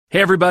Hey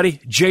everybody,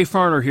 Jay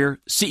Farner here,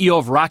 CEO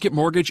of Rocket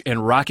Mortgage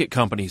and Rocket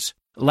Companies.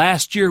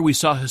 Last year we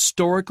saw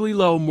historically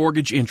low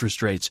mortgage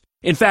interest rates.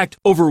 In fact,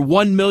 over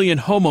 1 million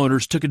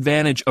homeowners took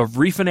advantage of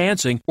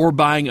refinancing or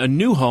buying a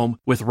new home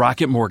with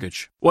Rocket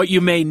Mortgage. What you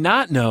may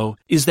not know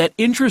is that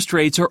interest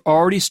rates are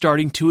already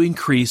starting to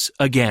increase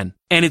again,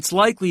 and it's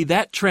likely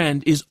that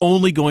trend is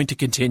only going to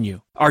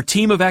continue. Our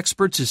team of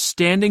experts is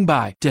standing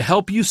by to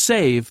help you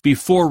save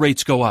before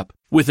rates go up.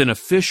 With an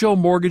official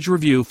mortgage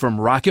review from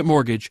Rocket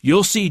Mortgage,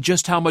 you'll see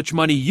just how much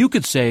money you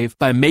could save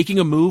by making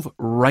a move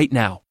right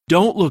now.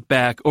 Don't look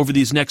back over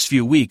these next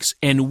few weeks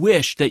and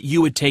wish that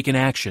you had taken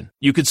action.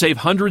 You could save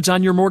hundreds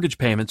on your mortgage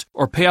payments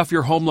or pay off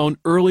your home loan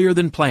earlier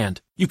than planned.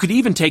 You could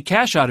even take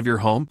cash out of your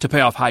home to pay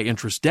off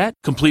high-interest debt,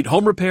 complete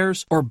home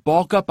repairs, or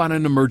bulk up on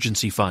an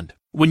emergency fund.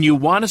 When you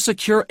want to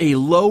secure a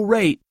low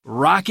rate,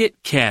 Rocket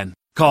can.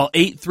 Call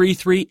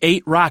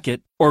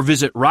 833-8ROCKET or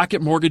visit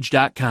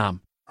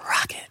rocketmortgage.com.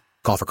 Rocket.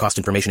 Call for cost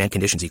information and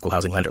conditions. Equal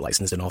housing lender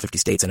licensed in all 50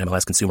 states and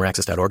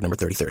MLSConsumerAccess.org number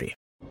 3030.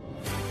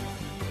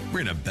 We're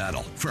in a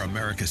battle for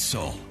America's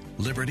soul.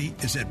 Liberty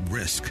is at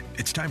risk.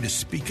 It's time to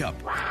speak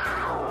up.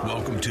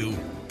 Welcome to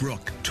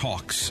Brooke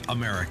Talks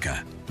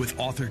America with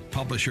author,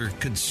 publisher,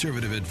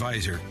 conservative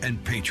advisor,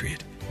 and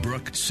patriot,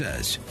 Brooke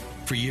Says.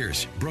 For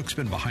years, Brooke's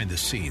been behind the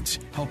scenes,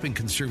 helping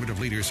conservative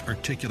leaders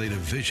articulate a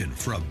vision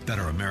for a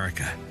better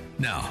America.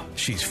 Now,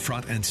 she's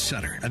front and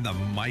center, and the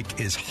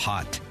mic is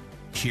hot.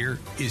 Here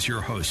is your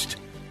host,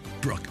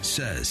 Brooke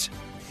Says.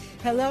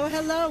 Hello,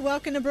 hello.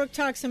 Welcome to Brooke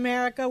Talks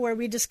America, where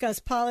we discuss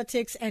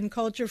politics and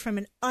culture from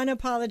an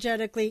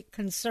unapologetically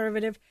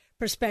conservative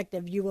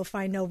perspective. You will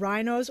find no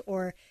rhinos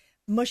or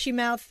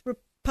mushy-mouthed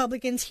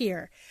Republicans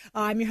here.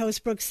 I'm your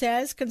host, Brooke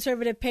Says,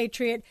 conservative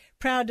patriot,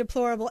 proud,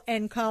 deplorable,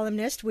 and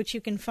columnist, which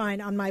you can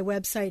find on my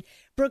website,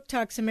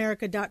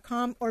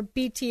 brooktalksamerica.com or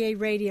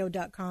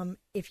btaradio.com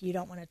if you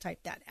don't want to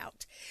type that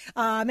out.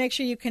 Make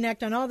sure you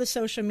connect on all the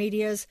social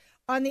medias,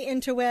 on the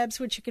interwebs,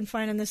 which you can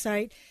find on the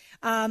site.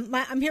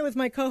 I'm here with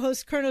my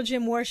co-host, Colonel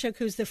Jim Warshuk,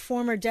 who's the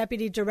former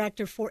Deputy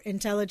Director for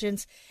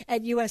Intelligence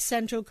at U.S.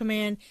 Central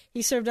Command.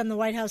 He served on the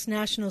White House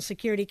National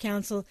Security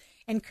Council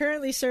and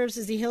currently serves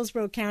as the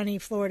Hillsborough County,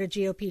 Florida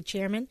GOP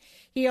chairman.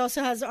 He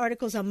also has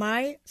articles on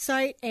my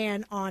site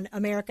and on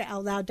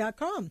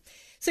AmericaOutloud.com.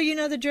 So you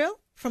know the drill.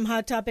 From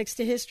hot topics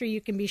to history,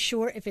 you can be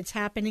sure if it's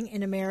happening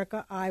in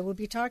America, I will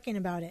be talking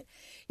about it.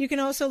 You can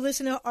also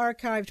listen to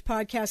archived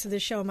podcasts of the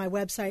show on my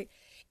website.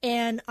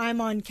 And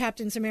I'm on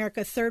Captain's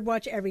America Third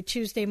Watch every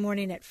Tuesday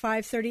morning at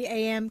 5:30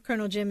 a.m.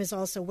 Colonel Jim is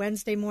also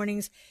Wednesday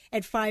mornings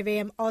at 5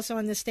 a.m. Also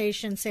on the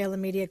station,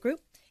 Salem Media Group,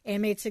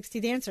 AM 860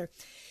 The Answer.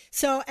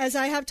 So as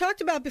I have talked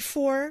about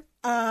before,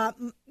 I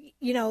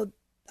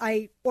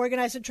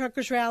organized a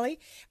truckers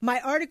rally. My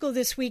article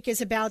this week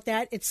is about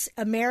that. It's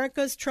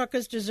America's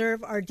Truckers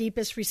Deserve Our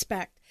Deepest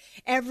Respect.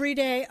 Every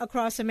day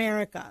across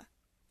America,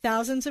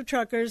 thousands of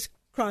truckers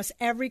cross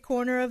every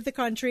corner of the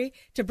country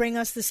to bring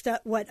us the stuff,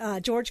 what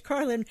George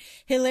Carlin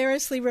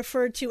hilariously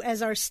referred to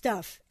as our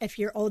stuff, if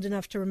you're old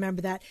enough to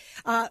remember that.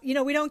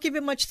 We don't give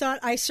it much thought.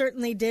 I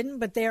certainly didn't,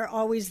 but they're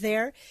always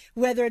there.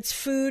 Whether it's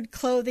food,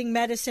 clothing,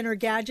 medicine, or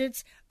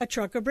gadgets, a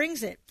trucker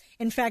brings it.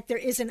 In fact, there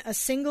isn't a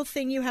single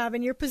thing you have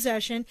in your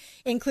possession,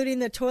 including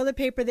the toilet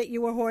paper that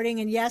you were hoarding.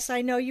 And yes,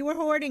 I know you were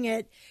hoarding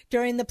it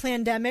during the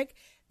pandemic.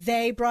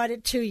 They brought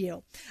it to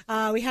you.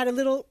 We had a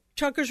little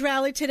truckers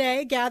rally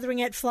today,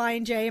 gathering at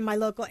Flying J in my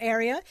local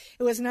area.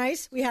 It was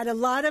nice. We had a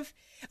lot of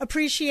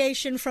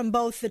appreciation from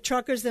both the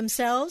truckers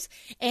themselves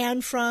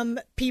and from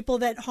people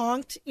that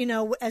honked,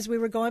 as we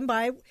were going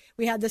by.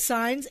 We had the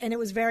signs, and it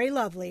was very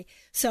lovely.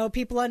 So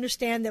people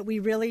understand that we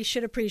really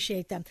should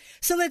appreciate them.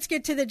 So let's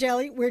get to the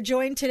jelly. We're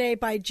joined today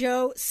by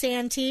Joe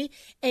Santee,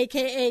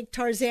 a.k.a.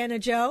 Tarzana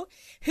Joe,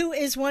 who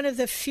is one of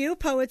the few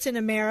poets in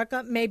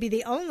America, maybe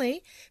the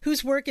only,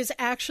 whose work is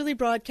actually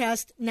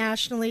broadcast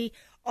nationally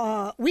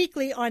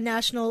weekly on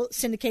national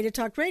syndicated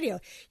talk radio.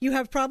 You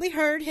have probably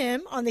heard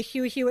him on the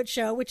Hugh Hewitt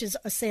Show, which is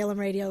a Salem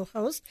radio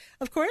host,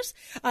 of course.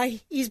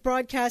 He's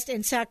broadcast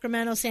in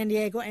Sacramento, San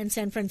Diego, and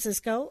San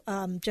Francisco,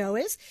 Joe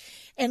is,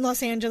 and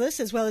Los Angeles,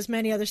 as well as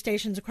many other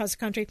stations across the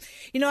country.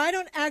 I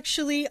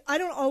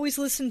don't always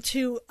listen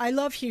to, I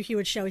love Hugh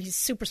Hewitt Show. He's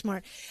super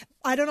smart.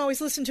 I don't always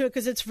listen to it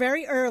because it's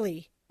very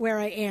early where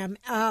I am.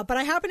 But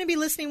I happened to be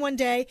listening one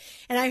day,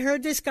 and I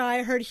heard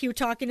Hugh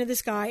talking to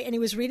this guy, and he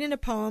was reading a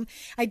poem.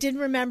 I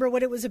didn't remember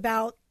what it was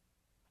about.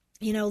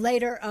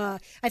 Later,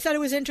 I thought it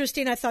was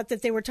interesting. I thought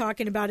that they were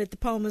talking about it. The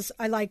poem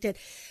I liked it.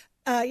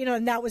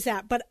 And that was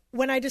that. But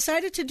when I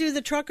decided to do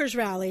the truckers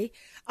rally,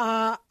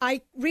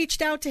 I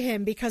reached out to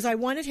him because I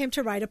wanted him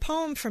to write a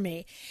poem for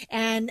me.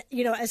 And,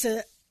 as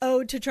a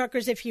ode to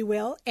truckers, if you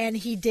will, and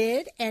he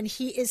did, and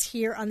he is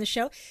here on the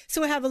show. So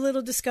we'll have a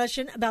little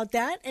discussion about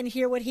that and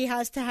hear what he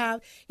has to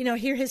have,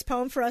 hear his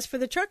poem for us for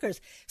the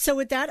truckers. So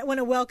with that, I want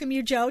to welcome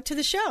you, Joe, to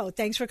the show.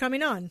 Thanks for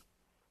coming on.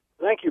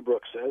 Thank you,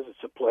 Brooke Says. It's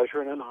a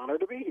pleasure and an honor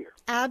to be here.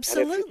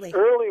 Absolutely. And if it's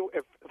early,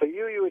 if the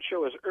Hewitt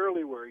Show is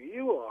early where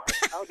you are,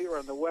 out here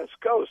on the West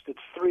Coast, it's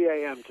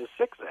 3 a.m. to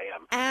 6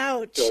 a.m.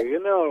 Ouch. So,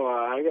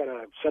 I got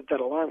to set that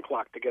alarm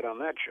clock to get on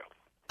that show.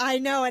 I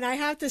know, and I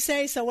have to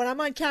say, so when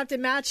I'm on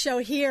Captain Matt's show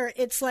here,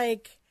 it's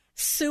like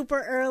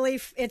super early.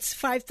 It's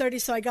 5:30,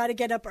 so I got to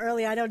get up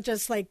early. I don't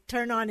just like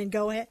turn on and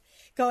go ahead.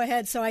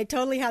 So I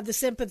totally have the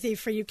sympathy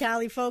for you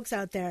Cali folks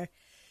out there.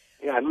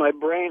 Yeah, and my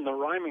brain, the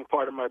rhyming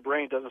part of my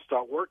brain doesn't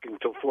start working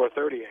until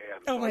 4:30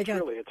 a.m. Oh, my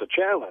God. It's a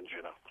challenge,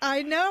 you know.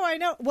 I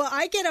know. Well,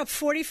 I get up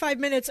 45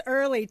 minutes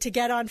early to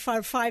get on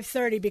for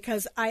 5:30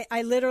 because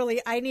I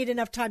literally need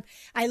enough time.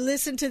 I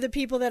listen to the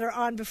people that are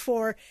on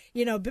before,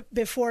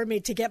 before me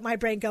to get my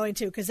brain going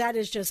too, because that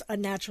is just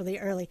unnaturally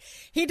early.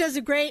 He does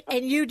it great,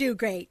 and you do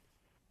great.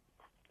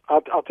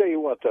 I'll tell you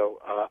what, though.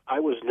 I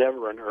was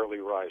never an early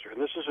riser,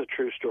 and this is a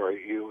true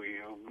story. You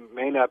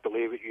may not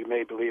believe it. You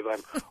may believe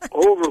I'm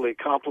overly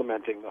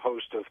complimenting the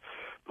host of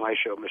my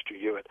show, Mr.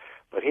 Hewitt,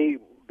 but he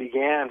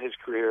began his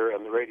career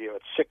on the radio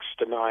at 6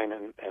 to 9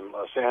 in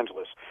Los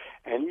Angeles,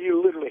 and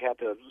you literally had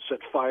to set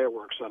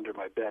fireworks under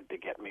my bed to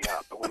get me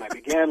up. But when I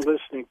began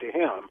listening to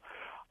him,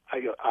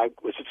 I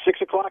was it 6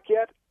 o'clock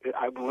yet?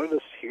 I wanted to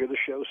hear the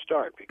show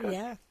start because.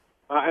 Yeah.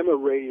 I'm a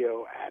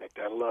radio addict.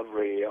 I love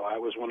radio. I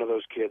was one of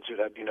those kids who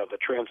had, the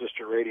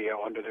transistor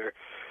radio under their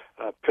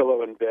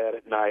pillow in bed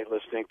at night,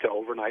 listening to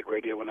overnight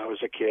radio when I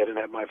was a kid, and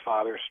had my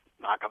father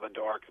knock on the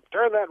door,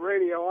 turn that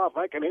radio off,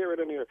 I can hear it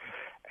in here.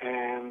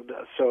 And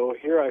so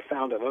here I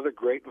found another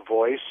great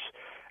voice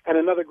and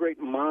another great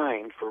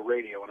mind for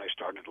radio, and I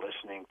started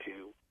listening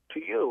to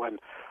you. And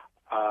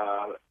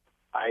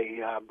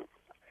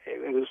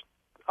it was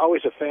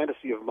always a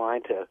fantasy of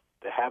mine to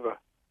have a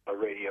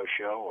radio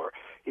show or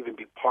even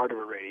be part of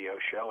a radio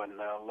show, and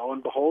lo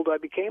and behold, I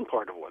became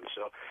part of one.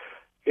 So,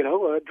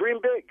 dream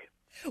big.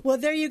 Well,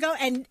 there you go.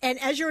 And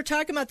as you were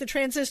talking about the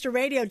transistor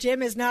radio,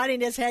 Jim is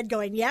nodding his head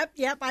going, yep,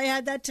 I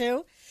had that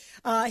too.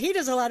 He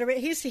does a lot of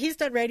he's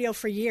done radio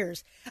for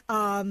years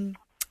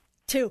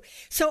too.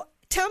 So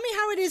tell me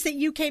how it is that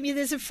you came.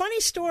 There's a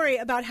funny story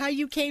about how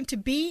you came to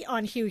be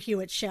on Hugh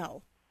Hewitt's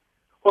show.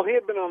 Well, he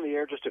had been on the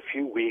air just a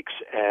few weeks,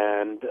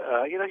 and,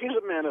 he's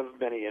a man of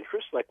many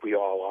interests, like we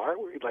all are.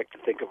 We like to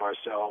think of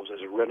ourselves as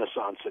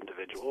Renaissance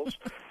individuals.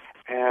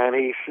 And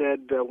he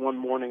said one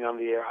morning on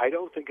the air, I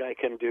don't think I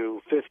can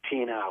do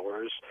 15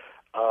 hours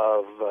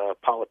of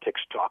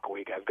politics talk a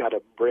week. I've got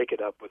to break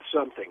it up with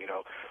something,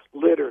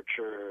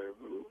 literature,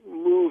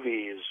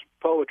 movies,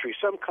 poetry,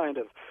 some kind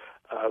of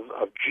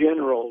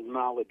general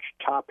knowledge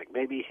topic,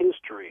 maybe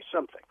history,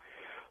 something.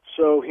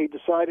 So he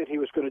decided he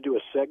was going to do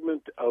a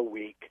segment a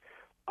week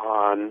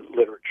on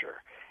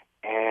literature,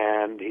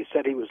 and he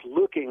said he was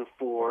looking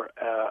for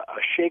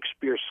a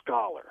Shakespeare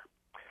scholar.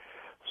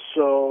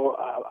 So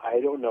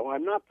I don't know.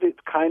 I'm not the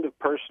kind of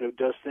person who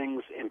does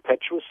things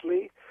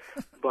impetuously,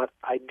 but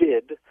I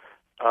did.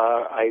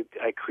 I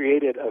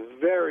created a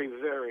very,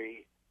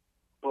 very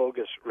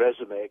bogus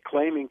resume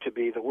claiming to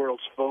be the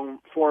world's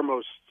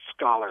foremost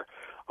scholar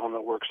on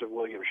the works of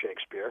William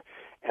Shakespeare,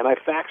 and I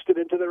faxed it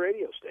into the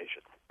radio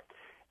station.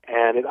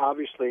 And it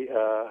obviously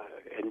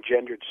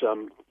engendered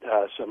some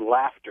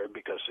laughter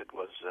because it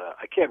was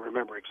I can't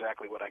remember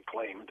exactly what I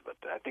claimed, but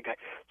I think I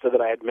said that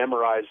I had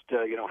memorized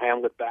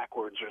Hamlet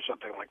backwards or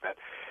something like that.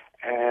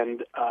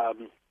 And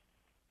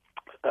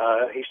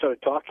he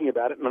started talking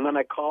about it, and then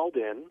I called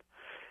in,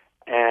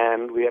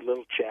 and we had a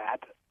little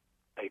chat.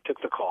 I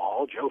took the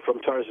call, Joe from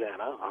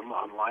Tarzana. I'm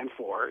on line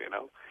 4,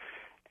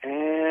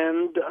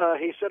 and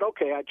he said,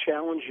 "Okay, I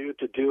challenge you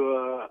to do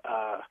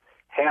a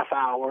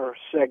half-hour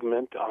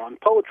segment on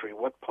poetry.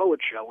 What poet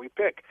shall we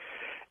pick?"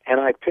 And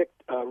I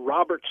picked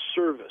Robert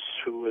Service,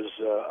 who is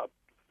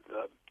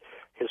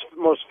his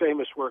most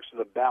famous works are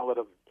the Ballad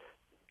of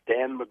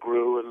Dan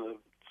McGrew and the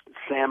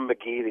Sam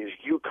McGee, these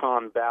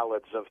Yukon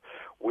ballads of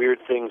weird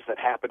things that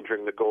happened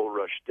during the Gold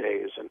Rush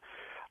days. And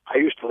I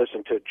used to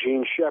listen to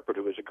Gene Shepard,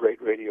 who was a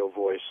great radio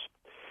voice,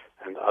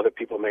 and other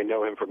people may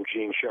know him from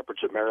Gene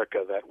Shepard's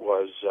America that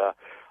was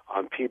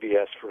on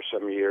PBS for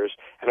some years.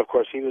 And, of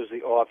course, he was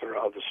the author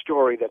of the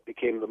story that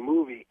became the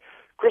movie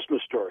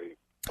Christmas Story.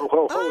 Oh,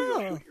 ho, ho,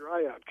 you'll shoot your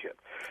eye out, kid.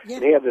 Yeah.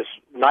 And he had this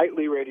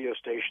nightly radio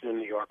station in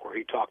New York where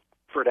he talked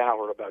for an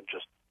hour about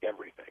just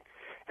everything.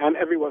 And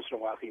every once in a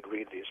while he'd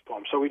read these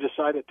poems. So we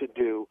decided to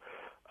do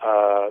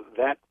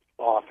that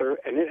author.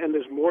 And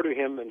there's more to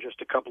him than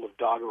just a couple of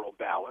doggerel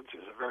ballads.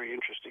 He's a very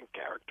interesting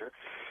character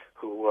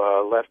who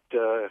left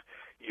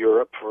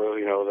Europe for,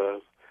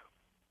 the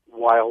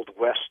Wild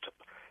West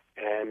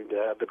and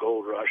the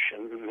Gold Rush,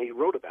 and he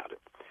wrote about it.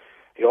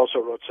 He also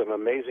wrote some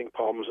amazing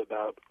poems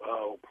about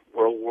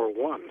World War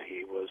I.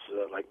 He was,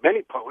 like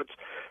many poets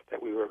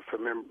that we were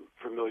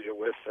familiar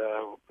with,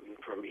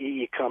 from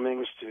E. E.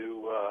 Cummings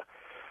to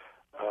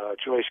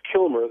Joyce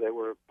Kilmer. They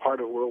were part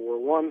of World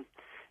War I.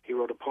 He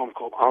wrote a poem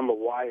called On the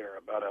Wire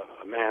about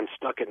a man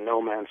stuck in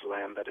no man's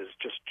land that is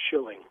just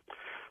chilling.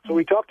 So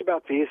we talked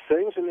about these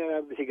things, and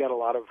he got a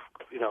lot of,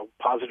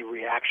 positive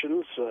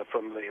reactions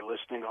from the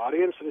listening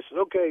audience. And he said,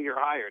 "Okay, you're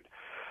hired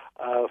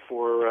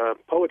for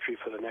poetry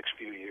for the next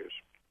few years."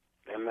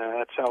 And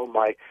that's how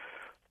my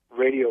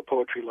radio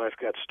poetry life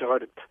got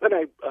started.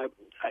 Then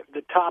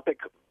the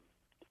topic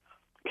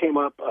came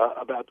up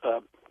about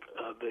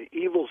the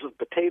evils of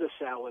potato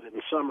salad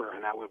in summer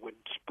and how it would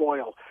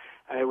spoil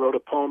I wrote a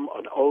poem,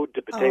 an ode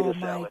to potato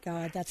salad. Oh, my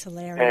God, that's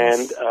hilarious.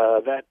 And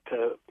that,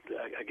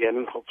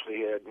 again,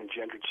 hopefully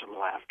engendered some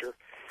laughter.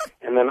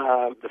 And then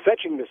The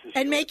Fetching Mrs.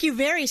 And make you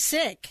very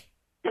sick.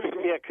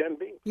 Yeah, it can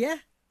be. Yeah.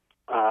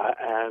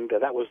 And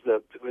that was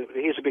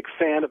he's a big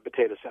fan of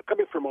potato salad.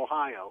 Coming from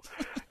Ohio,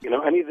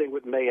 anything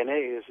with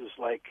mayonnaise is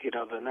like,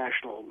 the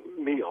national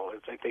meal.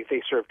 It's like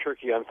they serve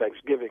turkey on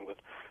Thanksgiving with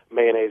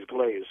mayonnaise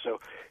glaze. So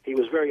he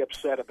was very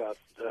upset about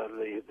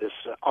this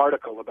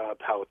article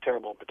about how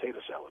terrible potato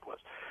salad was.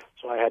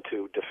 So I had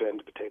to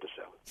defend potato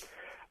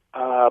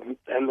salad.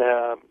 And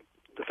The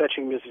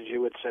Fetching Mrs.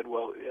 Hewitt said,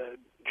 well,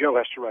 Joe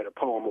has to write a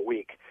poem a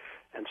week.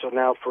 And so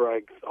now for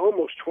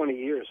almost 20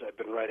 years I've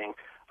been writing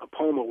a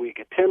poem a week,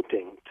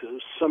 attempting to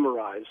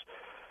summarize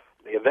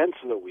the events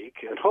of the week,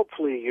 and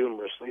hopefully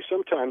humorously.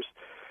 Sometimes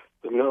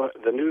the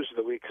news of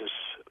the week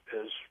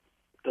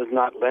does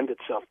not lend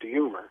itself to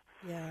humor.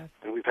 Yeah.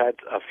 And we've had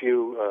a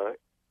few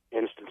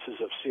instances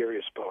of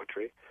serious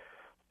poetry,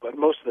 but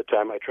most of the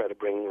time I try to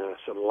bring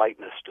some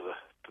lightness to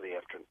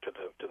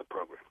the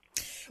program.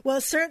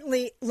 Well,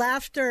 certainly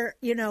laughter,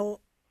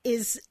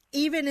 is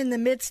even in the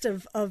midst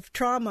of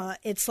trauma.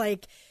 It's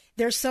like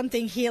there's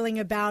something healing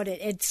about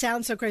it. It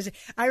sounds so crazy.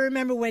 I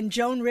remember when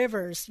Joan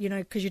Rivers,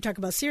 because you talk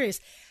about serious,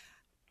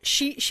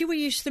 she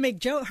used to make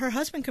jokes. Her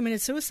husband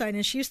committed suicide,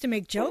 and she used to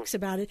make jokes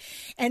about it.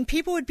 And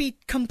people would be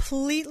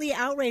completely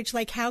outraged,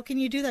 like, how can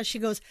you do that? She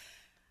goes,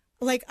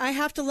 like, I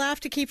have to laugh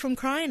to keep from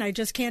crying. I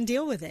just can't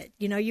deal with it.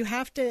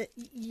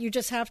 You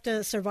just have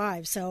to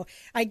survive. So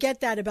I get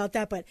that about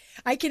that. But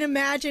I can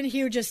imagine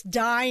Hugh just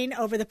dying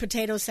over the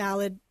potato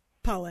salad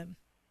poem.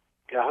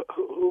 Yeah,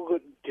 who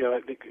would,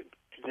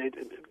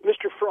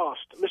 Mr.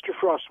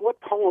 Frost,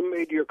 what poem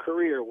made your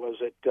career? Was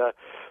it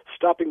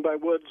Stopping by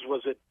Woods?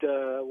 Was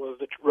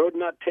the Road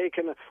Not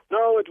Taken?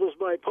 No, it was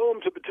my poem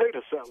to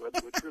potato salad,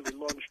 which really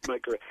launched my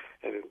career.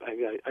 And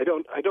I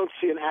don't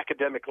see an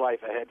academic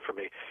life ahead for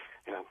me.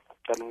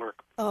 Doesn't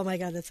work. Oh my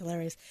God, that's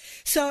hilarious.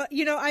 So,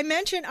 I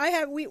mentioned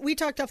we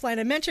talked offline.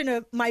 I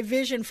mentioned my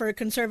vision for a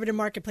conservative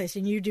marketplace,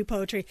 and you do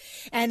poetry,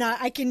 and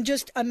I can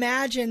just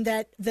imagine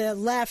that the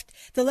left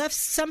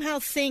somehow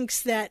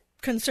thinks that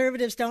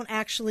conservatives don't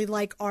actually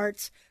like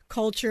arts,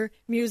 culture,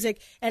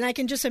 music, and I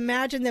can just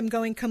imagine them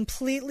going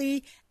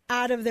completely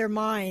out of their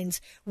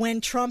minds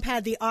when Trump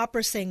had the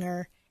opera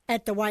singer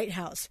at the White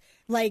House.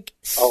 Like,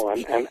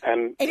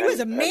 and it was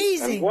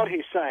amazing. And what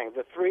he sang,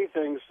 the three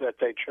things that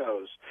they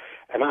chose,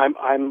 and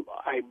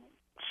I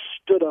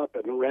stood up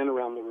and ran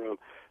around the room.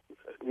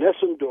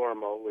 Nessun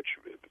Dormo, which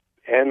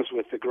ends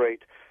with the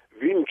great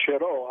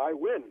Vincerò, I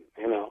win,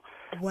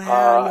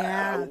 Wow,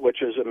 yeah.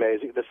 Which is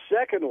amazing. The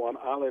second one,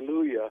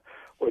 Alleluia,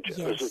 which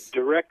was a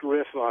direct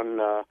riff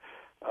on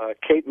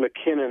Kate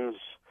McKinnon's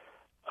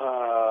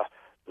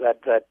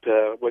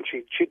when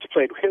she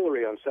played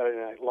Hillary on Saturday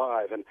Night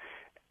Live, and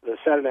the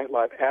Saturday Night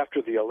Live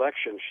after the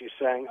election, she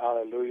sang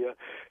Alleluia,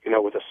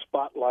 with a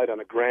spotlight on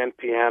a grand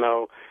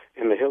piano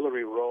in the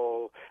Hillary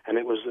role, and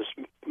it was this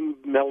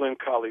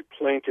melancholy,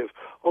 plaintive,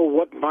 oh,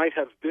 what might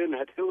have been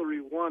had Hillary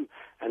won,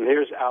 and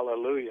here's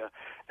Alleluia.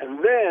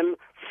 And then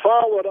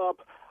followed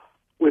up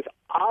with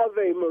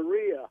Ave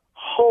Maria.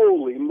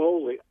 Holy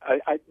moly.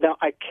 Now,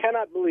 I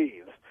cannot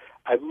believe,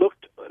 I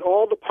looked at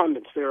all the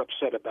pundits, they're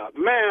upset about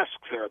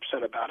masks, they're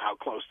upset about how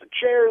close the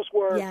chairs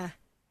were. Yeah.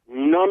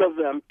 None of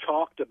them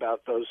talked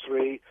about those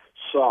three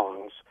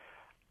songs,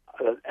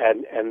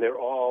 and they're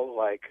all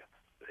like,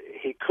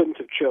 he couldn't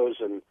have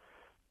chosen.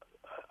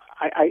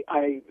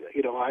 I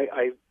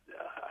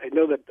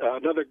know that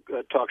another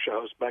talk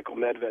show host, Michael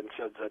Medved,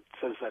 says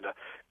that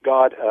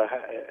God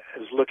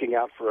is looking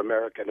out for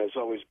America and has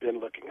always been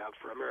looking out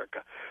for America.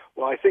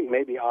 Well, I think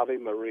maybe Ave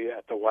Maria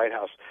at the White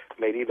House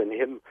made even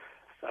him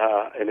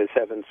in his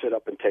heaven sit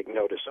up and take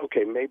notice.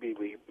 Okay, maybe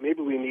we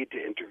need to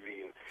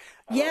intervene.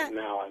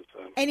 Now.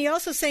 And they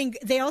also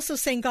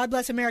sang "God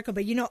Bless America,"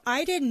 but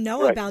I didn't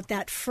know about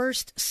that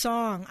first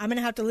song. I'm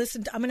gonna have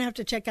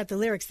to check out the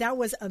lyrics. That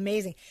was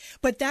amazing.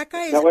 But that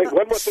guy is one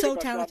more thing so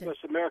about talented. God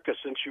Bless America,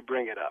 since you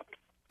bring it up.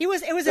 It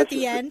was at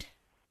the end.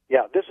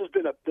 This has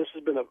been a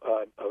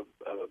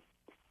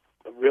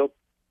real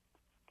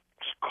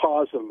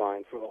cause of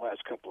mine for the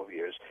last couple of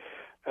years.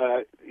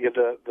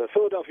 The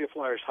Philadelphia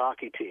Flyers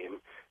hockey team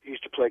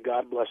used to play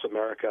 "God Bless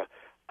America"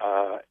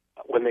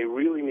 when they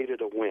really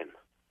needed a win,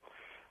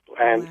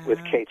 and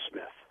with Kate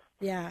Smith.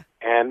 Yeah.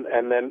 And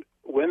then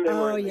when they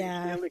were in the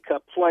Stanley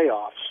Cup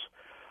playoffs,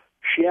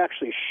 she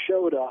actually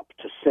showed up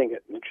to sing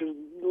it, which was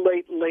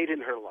late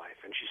in her life,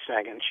 and she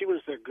sang it, and she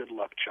was their good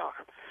luck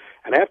charm.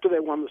 And after they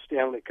won the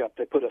Stanley Cup,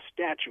 they put a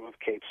statue of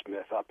Kate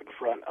Smith up in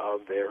front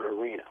of their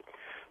arena.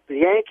 The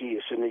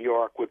Yankees in New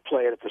York would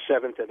play it at the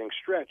seventh inning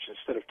stretch.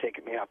 Instead of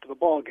taking me out to the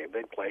ball game,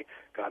 they'd play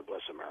 "God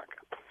Bless America."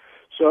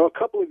 So a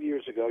couple of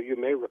years ago, you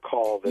may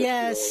recall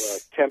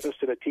this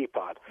Tempest in a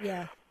Teapot.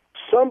 Yeah.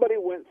 Somebody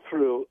went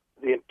through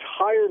the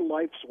entire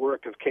life's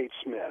work of Kate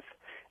Smith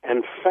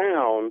and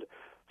found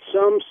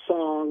some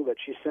song that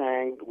she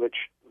sang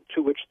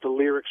to which the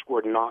lyrics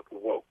were not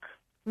woke.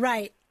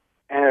 Right.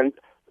 And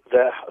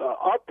the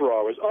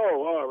uproar was,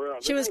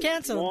 she was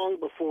canceled long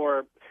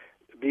before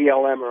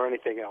BLM or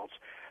anything else.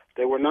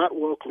 They were not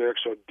woke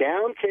lyrics. So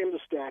down came the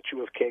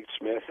statue of Kate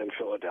Smith in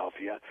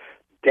Philadelphia.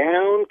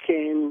 Down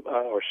came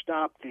or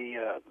stopped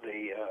the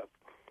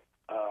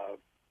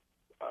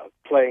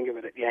playing of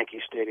it at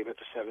Yankee Stadium at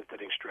the seventh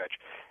inning stretch.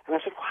 And I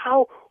said,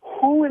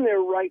 who in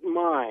their right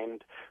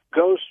mind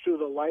goes through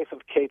the life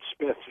of Kate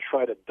Smith to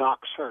try to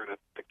dox her,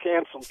 to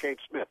cancel Kate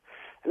Smith?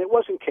 And it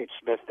wasn't Kate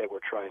Smith they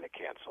were trying to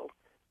cancel.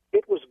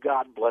 It was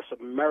God Bless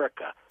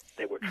America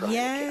they were trying to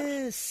cancel.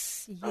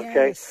 Yes.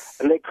 Okay?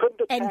 And they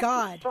couldn't attack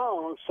God. the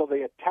song, so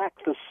they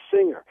attacked the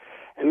singer.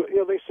 And,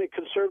 they say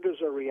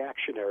conservatives are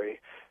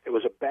reactionary. It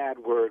was a bad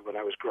word when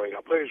I was growing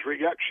up. There's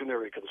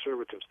reactionary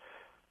conservatives.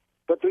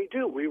 But we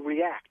do. We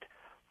react.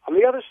 On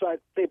the other side,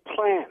 they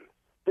plan.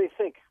 They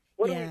think,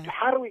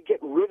 how do we get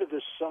rid of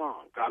this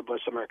song, God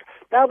Bless America?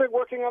 Now they're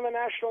working on the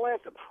national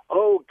anthem.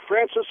 Oh,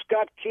 Francis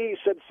Scott Key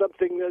said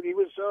something that he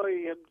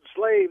had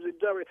slaves.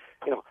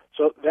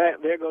 So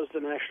there goes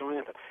the national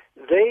anthem.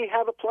 They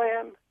have a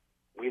plan.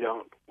 We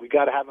don't. We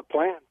got to have a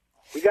plan.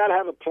 We got to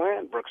have a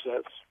plan, Brooke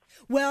says.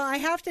 Well, I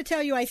have to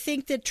tell you, I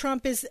think that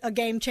Trump is a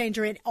game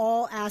changer in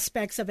all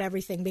aspects of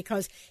everything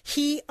because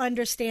he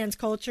understands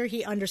culture.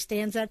 He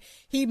understands that.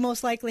 He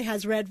most likely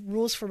has read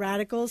Rules for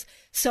Radicals.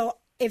 So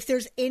if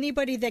there's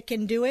anybody that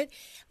can do it,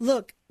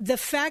 look, the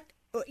fact,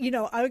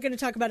 I'm going to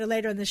talk about it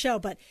later in the show,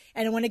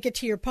 and I want to get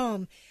to your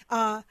poem.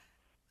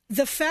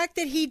 The fact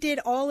that he did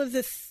all of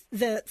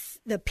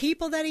the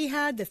people that he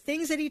had, the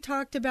things that he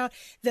talked about,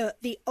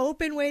 the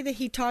open way that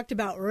he talked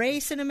about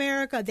race in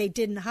America, they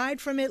didn't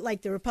hide from it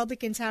like the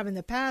Republicans have in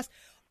the past.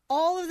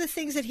 All of the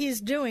things that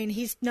he's doing,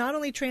 he's not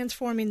only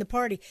transforming the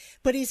party,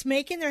 but he's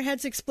making their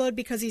heads explode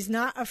because he's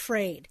not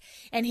afraid.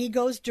 And he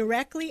goes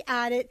directly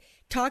at it,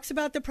 talks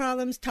about the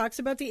problems, talks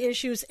about the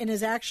issues, and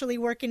is actually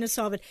working to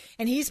solve it.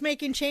 And he's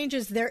making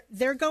changes.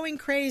 They're going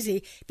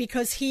crazy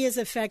because he is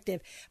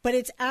effective. But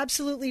it's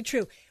absolutely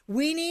true.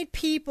 We need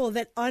people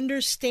that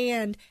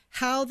understand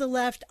how the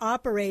left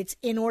operates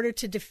in order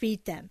to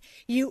defeat them.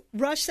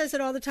 Rush says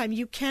it all the time.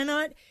 You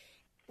cannot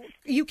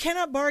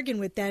bargain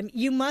with them.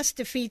 You must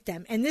defeat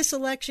them. And this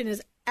election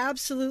is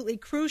absolutely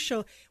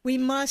crucial. We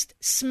must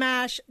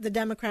smash the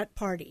Democrat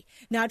Party.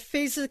 Not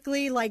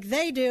physically like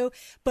they do,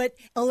 but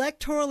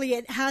electorally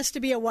it has to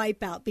be a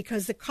wipeout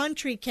because the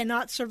country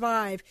cannot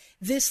survive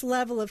this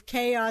level of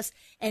chaos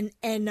and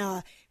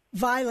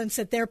violence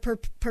that they're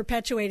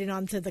perpetuating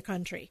onto the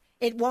country.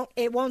 It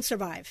won't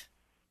survive.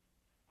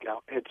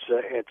 No, it's.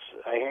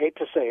 I hate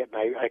to say it,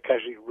 and I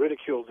casually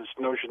ridiculed this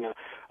notion in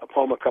a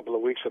poem a couple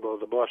of weeks ago,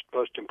 the most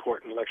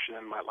important election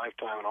in my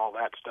lifetime and all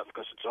that stuff,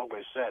 because it's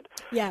always said.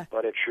 Yeah.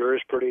 But it sure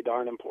is pretty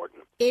darn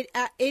important. It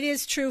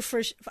is true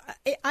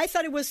I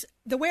thought it was,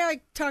 the way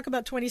I talk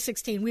about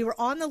 2016, we were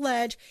on the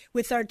ledge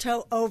with our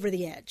toe over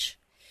the edge.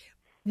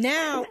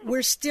 Now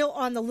we're still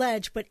on the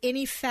ledge, but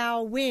any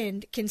foul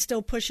wind can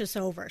still push us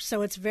over.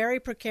 So it's very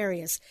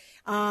precarious.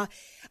 I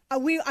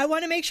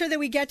want to make sure that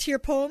we get to your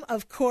poem,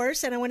 of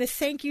course, and I want to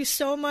thank you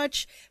so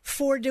much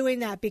for doing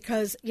that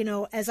because,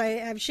 as I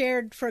have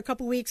shared for a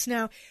couple weeks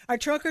now, our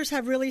truckers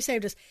have really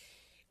saved us.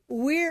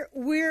 We're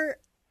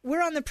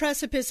on the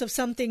precipice of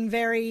something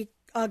very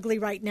ugly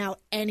right now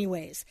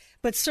anyways.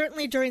 But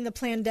certainly during the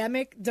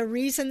pandemic, the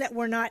reason that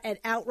we're not at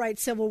outright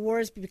civil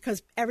war is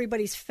because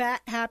everybody's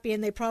fat, happy,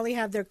 and they probably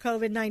have their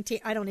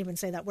COVID-19, I don't even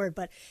say that word,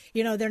 but,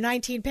 they're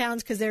 19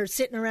 pounds because they're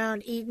sitting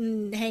around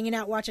eating, hanging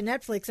out, watching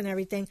Netflix and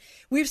everything.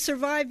 We've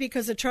survived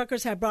because the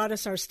truckers have brought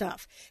us our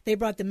stuff. They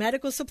brought the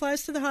medical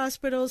supplies to the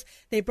hospitals.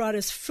 They brought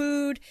us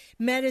food,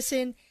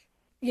 medicine,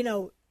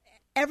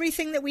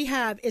 everything that we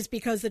have is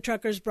because the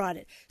truckers brought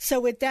it. So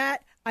with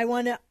that, I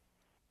want to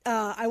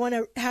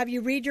have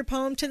you read your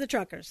poem to the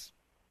truckers.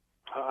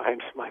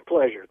 It's my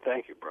pleasure.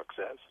 Thank you, Brooke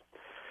says.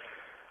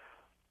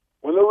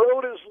 When the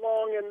road is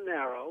long and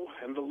narrow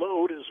and the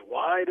load is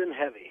wide and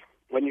heavy,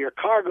 when your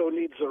cargo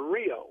needs a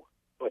Rio,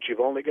 but you've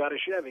only got a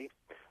Chevy,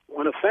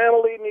 when a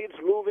family needs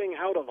moving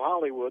out of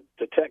Hollywood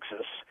to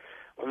Texas,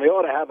 when they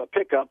ought to have a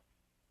pickup,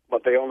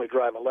 but they only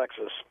drive a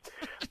Lexus,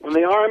 when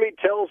the Army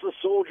tells the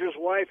soldier's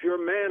wife your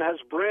man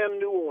has brand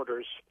new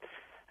orders,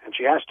 and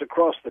she has to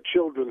cross the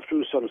children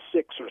through some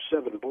 6 or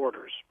 7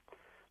 borders.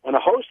 When a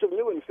host of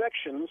new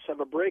infections have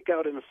a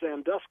breakout in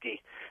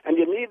Sandusky, and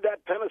you need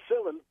that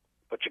penicillin,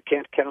 but you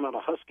can't count on a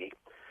husky.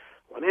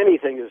 When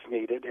anything is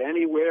needed,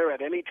 anywhere,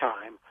 at any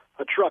time,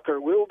 a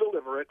trucker will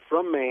deliver it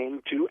from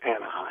Maine to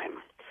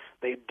Anaheim.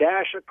 They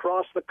dash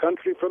across the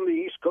country from the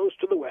East Coast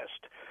to the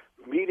West,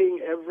 meeting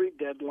every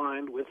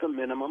deadline with a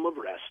minimum of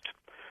rest.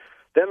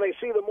 Then they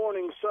see the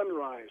morning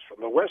sunrise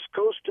from the West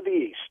Coast to the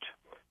East,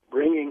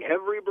 bringing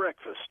every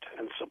breakfast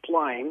and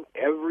supplying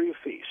every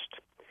feast.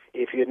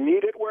 If you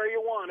need it where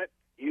you want it,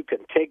 you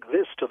can take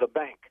this to the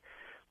bank.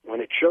 When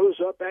it shows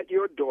up at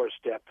your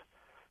doorstep,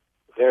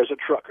 there's a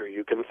trucker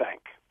you can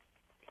thank.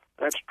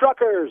 That's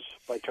Truckers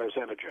by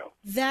Tarzana Joe.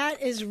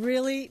 That is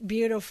really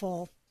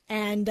beautiful.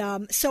 And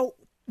so,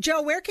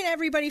 Joe, where can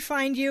everybody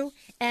find you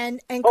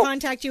and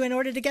contact you in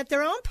order to get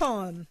their own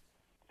poem?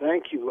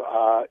 Thank you.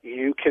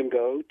 You can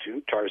go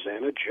to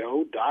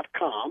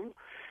tarzanajoe.com.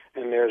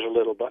 and there's a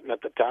little button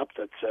at the top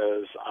that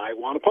says, I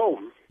want a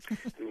poem.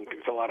 And you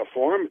can fill out a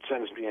form. It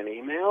sends me an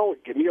email.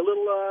 Give me a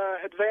little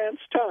advance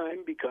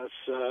time because,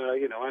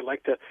 I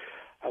like to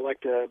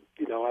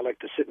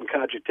sit and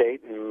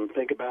cogitate and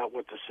think about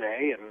what to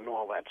say and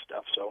all that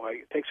stuff. So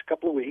it takes a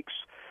couple of weeks.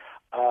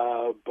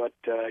 But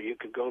you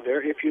could go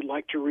there if you'd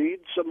like to read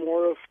some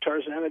more of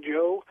Tarzana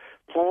Joe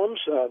poems.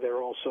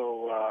 They're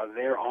also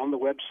there on the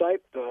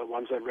website, the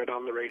ones I read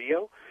on the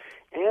radio.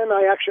 And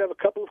I actually have a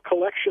couple of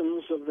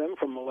collections of them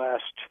from the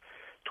last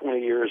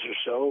 20 years or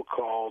so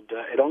called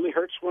It Only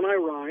Hurts When I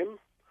Rhyme.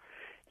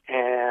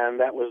 And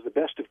that was the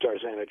best of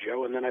Tarzana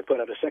Joe. And then I put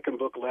out a second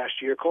book last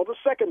year called The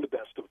Second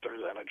Best of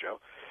Tarzana Joe.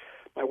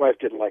 My wife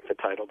didn't like the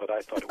title, but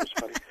I thought it was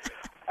funny.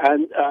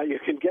 And you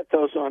can get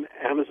those on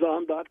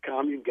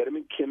Amazon.com. You can get them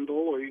in Kindle,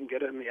 or you can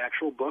get it in the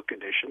actual book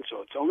edition.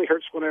 So It's Only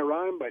Hurts When I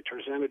Rhyme by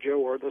Tarzana Joe,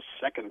 or The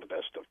Second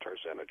Best of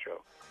Tarzana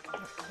Joe.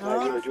 I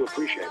really do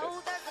appreciate it.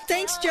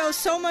 Thanks, Joe,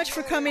 so much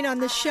for coming on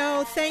the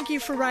show. Thank you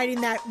for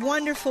writing that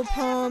wonderful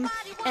poem.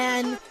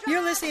 And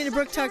you're listening to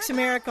Brooke Talks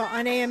America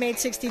on AM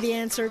 860 The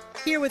Answer,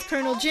 here with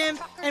Colonel Jim,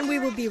 and we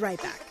will be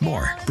right back.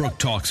 More Brooke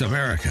Talks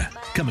America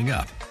coming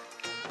up.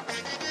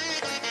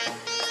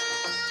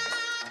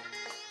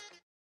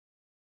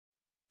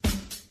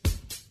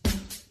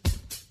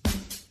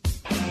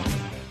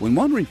 When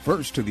one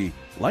refers to the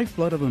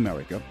lifeblood of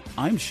America,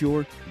 I'm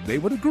sure they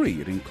would agree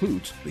it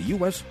includes the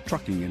U.S.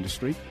 trucking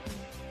industry.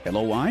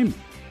 Hello, I'm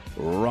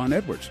Ron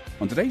Edwards.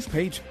 On today's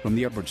page from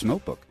the Edwards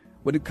Notebook,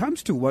 when it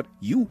comes to what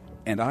you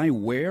and I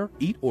wear,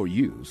 eat, or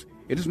use,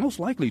 it is most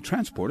likely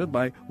transported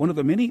by one of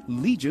the many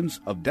legions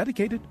of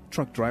dedicated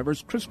truck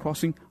drivers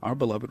crisscrossing our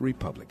beloved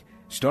republic.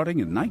 Starting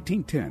in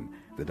 1910,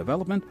 the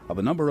development of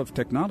a number of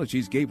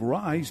technologies gave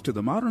rise to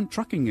the modern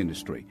trucking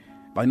industry.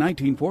 By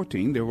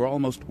 1914, there were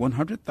almost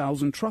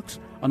 100,000 trucks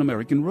on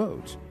American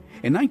roads.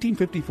 In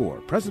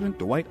 1954, President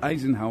Dwight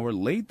Eisenhower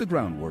laid the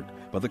groundwork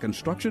for the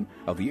construction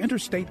of the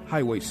interstate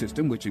highway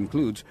system, which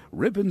includes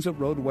ribbons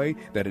of roadway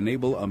that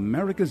enable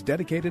America's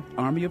dedicated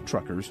army of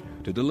truckers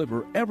to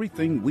deliver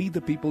everything we the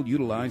people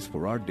utilize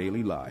for our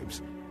daily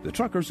lives. The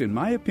truckers, in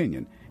my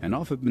opinion, have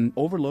often been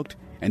overlooked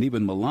and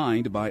even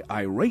maligned by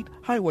irate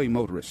highway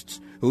motorists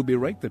who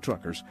berate the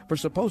truckers for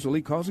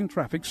supposedly causing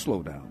traffic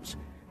slowdowns.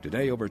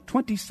 Today, over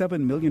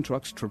 27 million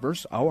trucks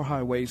traverse our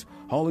highways,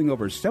 hauling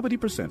over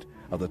 70%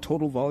 of the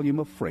total volume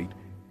of freight.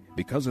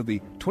 Because of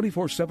the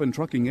 24/7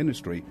 trucking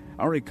industry,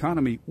 our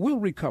economy will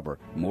recover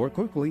more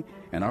quickly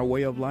and our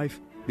way of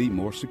life be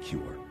more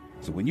secure.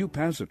 So when you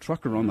pass a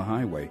trucker on the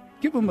highway,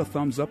 give him a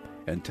thumbs up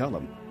and tell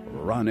him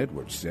Ron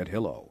Edwards said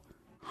hello.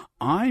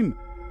 I'm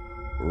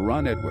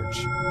Ron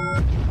Edwards.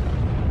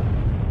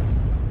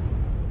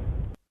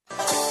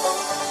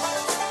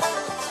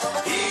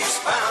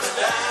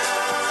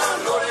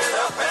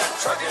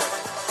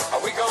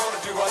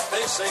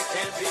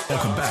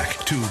 Welcome back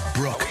to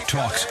Brooke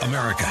Talks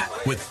America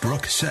with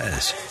Brooke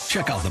Says.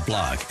 Check out the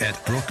blog at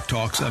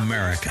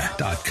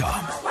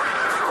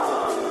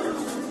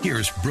BrookeTalksAmerica.com.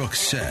 Here's Brooke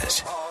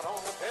Says.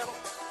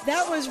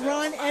 That was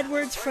Ron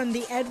Edwards from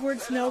the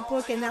Edwards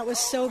Notebook, and that was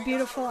so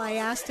beautiful. I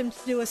asked him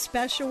to do a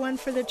special one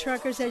for the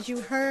truckers, as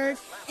you heard,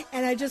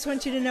 and I just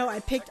want you to know I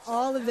picked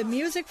all of the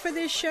music for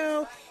this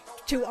show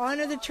to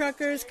honor the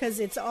truckers because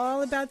it's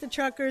all about the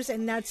truckers,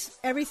 and that's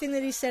everything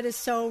that he said is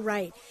so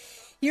right.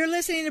 You're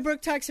listening to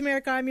Brooke Talks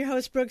America. I'm your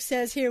host, Brooke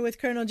Says, here with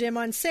Colonel Jim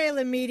on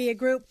Salem Media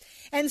Group.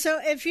 And so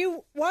if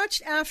you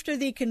watched after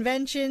the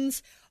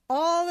conventions,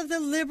 all of the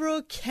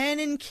liberal Ken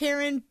and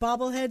Karen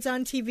bobbleheads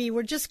on TV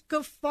were just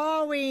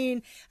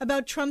guffawing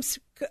about Trump's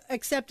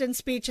acceptance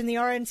speech in the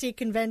RNC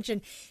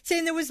convention,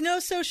 saying there was no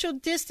social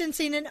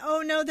distancing and,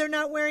 oh, no, they're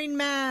not wearing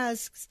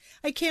masks.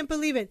 I can't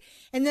believe it.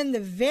 And then the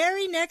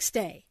very next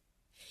day,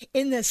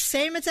 in the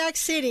same exact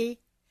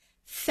city,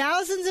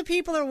 thousands of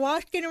people are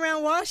walking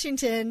around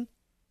Washington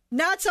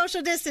not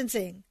social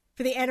distancing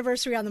for the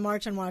anniversary on the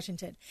March on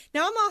Washington.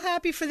 Now, I'm all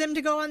happy for them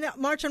to go on the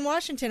March on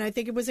Washington. I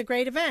think it was a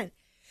great event.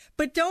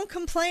 But don't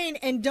complain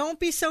and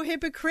don't be so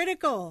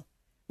hypocritical,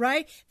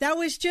 right? That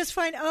was just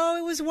fine. Oh,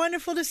 it was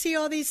wonderful to see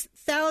all these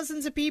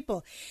thousands of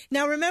people.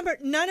 Now, remember,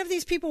 none of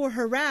these people were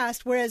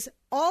harassed, whereas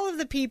all of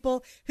the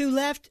people who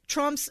left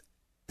Trump's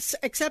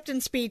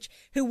acceptance speech,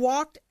 who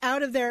walked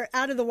out of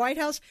the White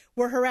House,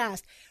 were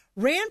harassed.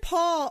 Rand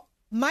Paul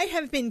might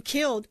have been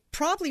killed,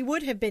 probably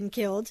would have been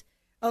killed.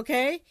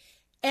 Okay,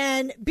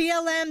 and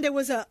BLM, there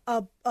was a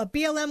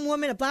BLM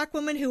woman, a black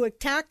woman who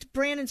attacked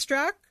Brandon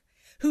Strzok,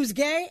 who's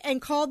gay,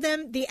 and called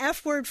them the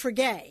F word for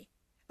gay.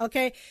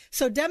 Okay,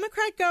 so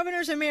Democrat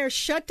governors and mayors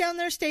shut down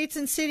their states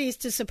and cities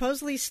to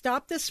supposedly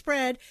stop the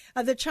spread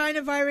of the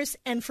China virus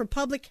and for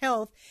public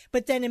health.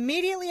 But then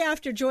immediately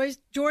after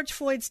George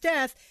Floyd's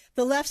death,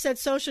 the left said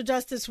social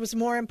justice was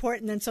more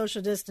important than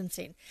social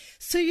distancing.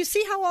 So you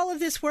see how all of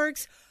this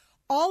works?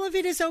 all of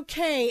it is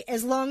okay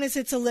as long as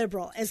it's a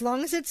liberal. As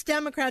long as it's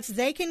Democrats,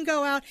 they can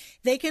go out,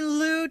 they can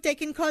loot, they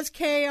can cause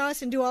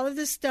chaos and do all of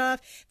this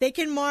stuff. They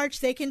can march,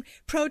 they can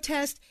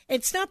protest.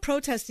 It's not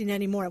protesting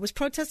anymore. It was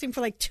protesting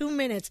for like 2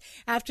 minutes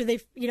after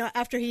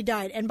after he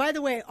died. And by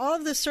the way, all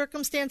of the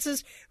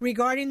circumstances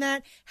regarding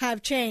that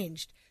have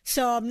changed.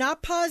 So I'm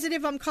not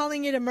positive I'm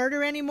calling it a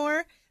murder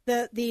anymore.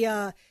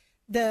 The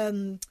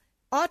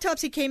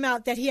autopsy came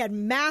out that he had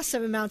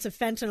massive amounts of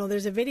fentanyl.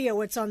 There's a video,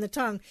 it's on the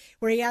tongue,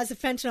 where he has the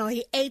fentanyl.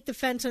 He ate the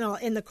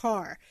fentanyl in the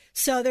car.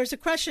 So there's a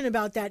question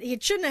about that.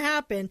 It shouldn't have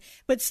happened,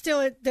 but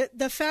still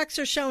the facts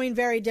are showing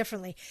very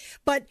differently.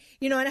 But,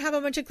 and I have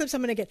a bunch of clips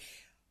I'm going to get.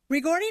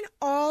 Regarding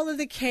all of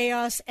the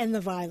chaos and the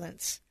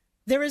violence,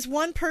 there is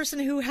one person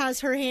who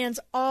has her hands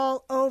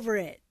all over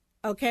it,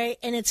 okay?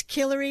 And it's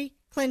Hillary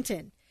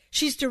Clinton.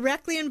 She's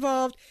directly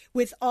involved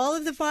with all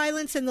of the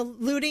violence and the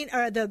looting,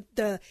 or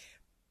the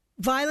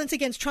violence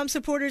against Trump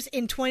supporters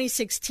in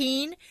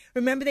 2016.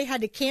 Remember, they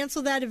had to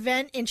cancel that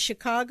event in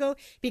Chicago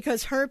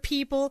because her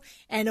people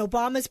and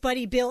Obama's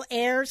buddy Bill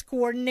Ayers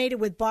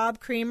coordinated with Bob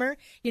Creamer.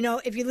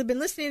 If you've been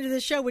listening to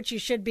this show, which you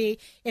should be,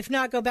 if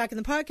not, go back in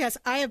the podcast.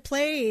 I have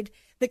played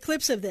the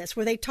clips of this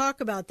where they talk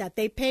about that.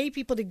 They pay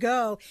people to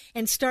go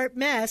and start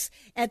mess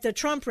at the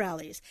Trump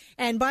rallies.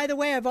 And by the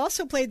way, I've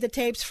also played the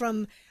tapes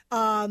from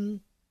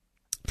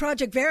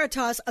Project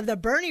Veritas of the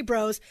Bernie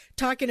Bros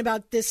talking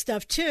about this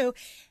stuff too.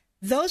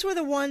 Those were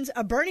the ones,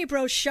 Bernie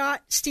Bro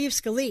shot Steve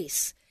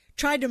Scalise,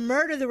 tried to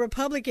murder the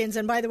Republicans.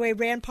 And by the way,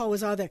 Rand Paul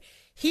was all there.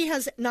 He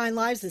has 9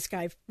 lives, this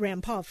guy,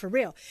 Rand Paul, for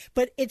real.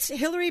 But it's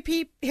Hillary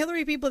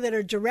people that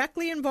are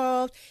directly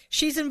involved.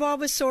 She's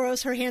involved with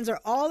Soros. Her hands are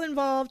all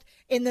involved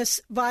in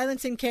this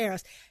violence and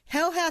chaos.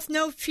 Hell hath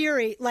no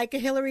fury like a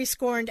Hillary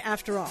scorned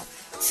after all.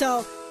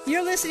 So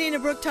you're listening to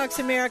Brooke Talks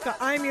America.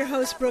 I'm your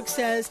host, Brooke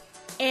Says,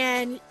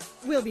 and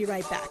we'll be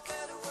right back.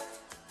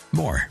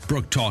 More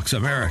Brooke Talks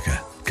America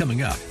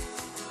coming up.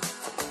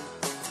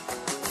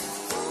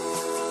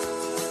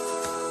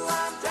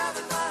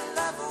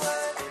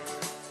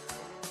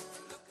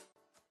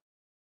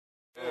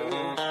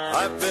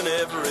 I've been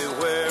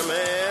everywhere,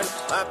 man.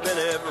 I've been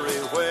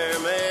everywhere,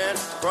 man.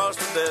 Across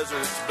the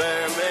deserts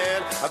bare,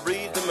 man. I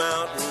breathe the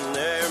mountain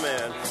air,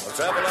 man. I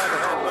travel like I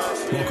had my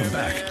share. Welcome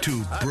back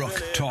to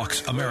Brooke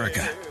Talks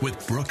America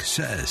with Brooke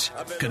Says.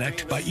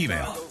 Connect by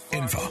email,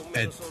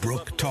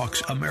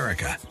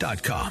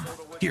 info@BrookeTalksAmerica.com.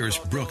 Here's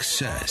Brooke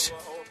Says.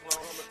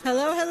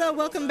 Hello.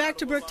 Welcome back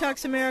to Brooke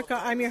Talks America.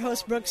 I'm your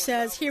host, Brooke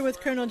Says, here with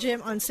Colonel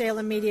Jim on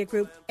Salem Media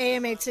Group,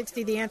 AM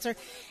 860, The Answer.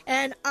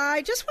 And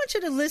I just want you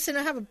to listen.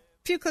 I have a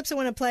few clips I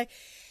want to play.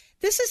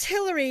 This is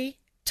Hillary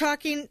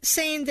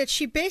saying that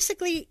she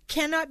basically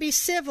cannot be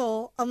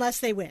civil unless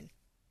they win.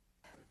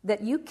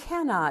 That you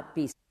cannot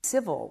be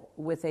civil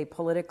with a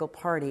political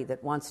party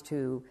that wants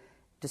to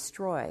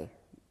destroy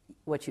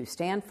what you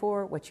stand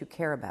for, what you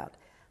care about.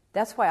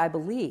 That's why I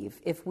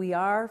believe if we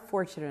are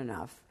fortunate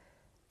enough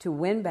to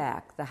win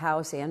back the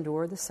House and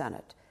or the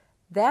Senate,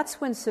 that's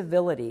when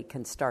civility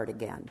can start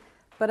again.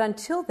 But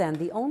until then,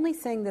 the only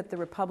thing that the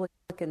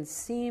Republicans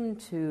seem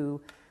to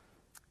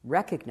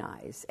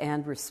recognize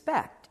and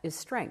respect is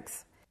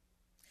strength.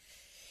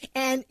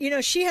 And,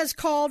 she has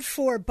called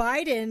for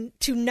Biden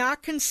to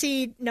not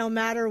concede no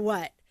matter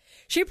what.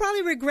 She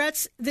probably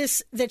regrets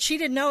this, that she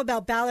didn't know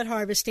about ballot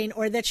harvesting,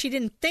 or that she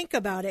didn't think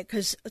about it,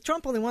 because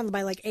Trump only won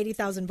by like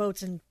 80,000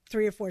 votes in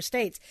 3 or 4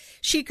 states.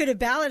 She could have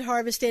ballot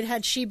harvested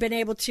had she been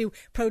able to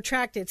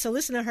protract it. So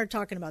listen to her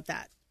talking about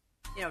that.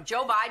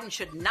 Joe Biden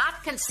should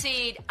not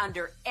concede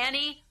under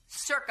any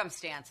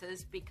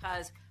circumstances,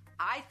 because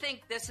I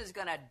think this is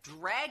going to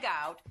drag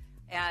out,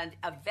 and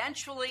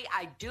eventually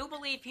I do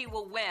believe he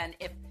will win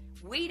if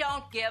we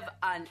don't give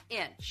an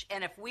inch,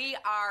 and if we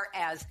are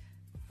as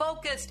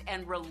focused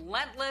and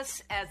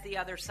relentless as the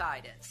other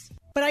side is.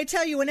 But I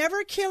tell you,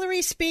 whenever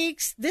Hillary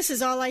speaks, this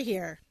is all I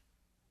hear.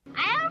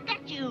 I'll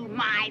get you,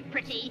 my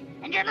pretty,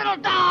 and your little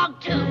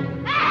dog, too.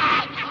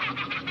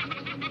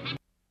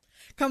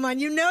 Come on,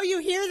 you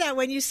hear that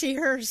when you see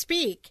her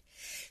speak.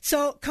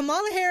 So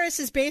Kamala Harris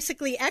is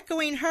basically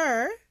echoing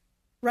her,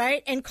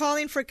 right, and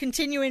calling for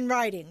continuing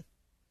writing.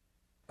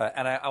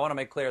 And I want to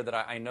make clear that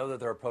I know that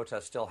there are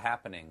protests still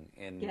happening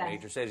in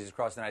major cities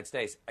across the United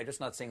States. I'm just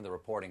not seeing the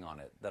reporting on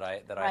it that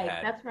I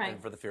had that's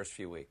right. for the first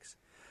few weeks.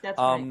 That's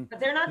right. But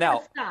they're not going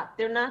to stop.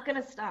 They're not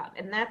going to stop.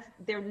 And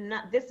they're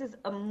not. This is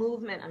a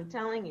movement. I'm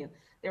telling you,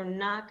 they're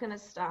not going to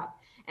stop.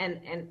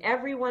 And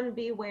everyone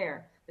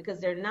beware,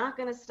 because they're not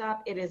going to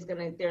stop.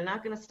 They're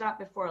not going to stop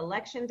before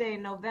Election Day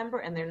in November,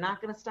 and they're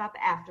not going to stop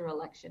after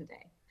Election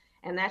Day.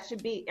 And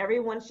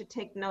everyone should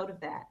take note of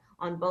that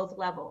on both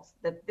levels,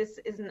 that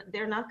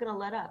they're not going to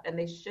let up, and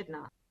they should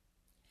not.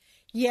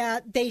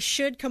 Yeah, they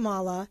should,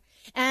 Kamala.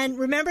 And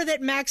remember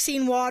that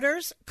Maxine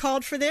Waters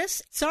called for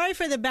this? Sorry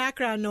for the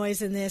background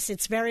noise in this.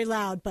 It's very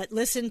loud, but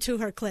listen to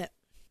her clip.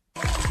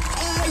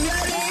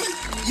 Already,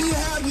 you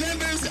have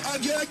members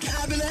of your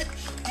cabinet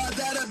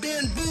that have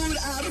been booed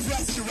out of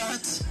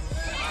restaurants,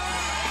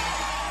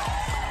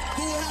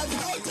 who have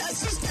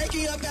protesters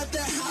taking up at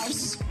their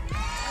house,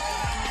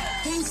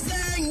 who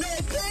sang no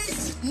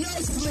peace, no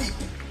sleep.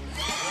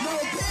 No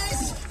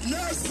peace,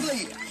 no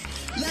sleep.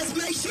 Let's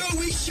make sure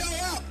we show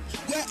up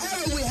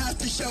wherever we have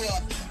to show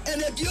up.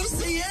 And if you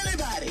see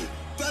anybody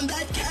from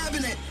that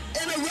cabinet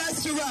in a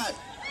restaurant,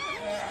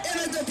 in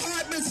a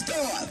department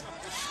store,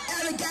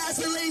 at a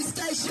gasoline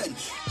station,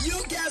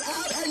 you get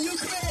out and you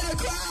create a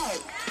crowd.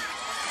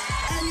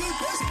 And you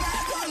push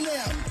back on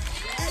them.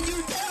 And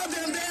you tell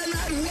them they're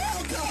not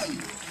welcome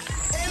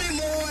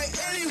anymore,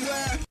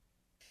 anywhere.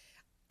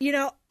 You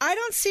know, I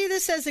don't see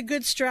this as a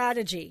good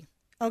strategy,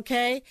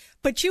 okay?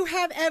 But you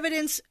have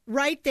evidence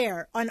right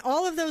there on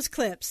all of those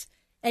clips.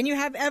 And you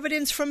have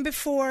evidence from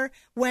before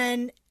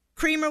when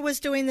Creamer was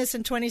doing this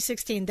in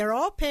 2016. They're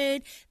all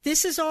paid.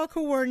 This is all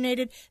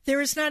coordinated.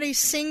 There is not a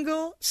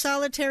single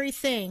solitary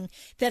thing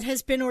that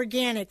has been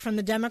organic from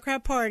the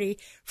Democrat Party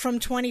from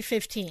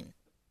 2015.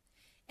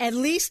 At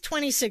least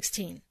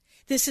 2016.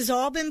 This has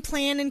all been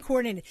planned and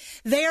coordinated.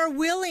 They are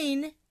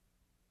willing,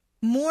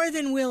 more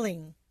than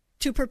willing,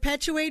 to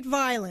perpetuate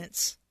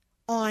violence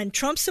on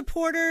Trump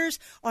supporters,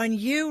 on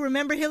you.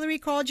 Remember, Hillary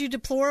called you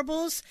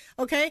deplorables,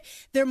 okay?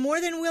 They're more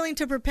than willing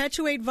to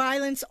perpetuate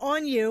violence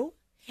on you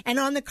and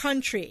on the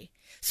country.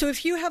 So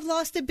if you have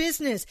lost a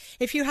business,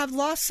 if you have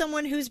lost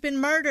someone who's been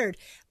murdered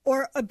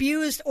or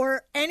abused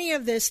or any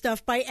of this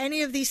stuff by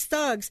any of these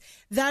thugs,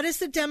 that is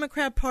the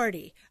Democrat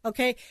Party,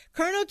 okay?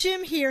 Colonel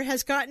Jim here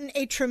has gotten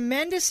a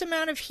tremendous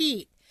amount of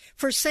heat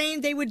for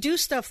saying they would do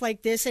stuff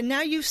like this, and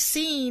now you've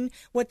seen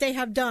what they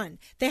have done.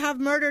 They have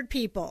murdered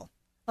people,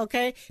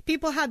 okay?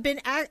 People have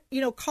been,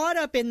 caught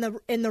up in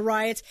the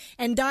riots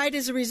and died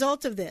as a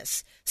result of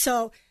this.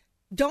 So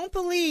don't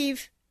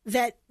believe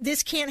that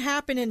this can't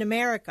happen in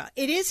America.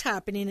 It is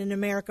happening in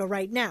America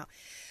right now.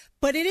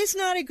 But it is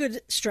not a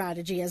good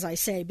strategy, as I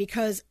say,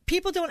 because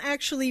people don't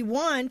actually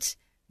want,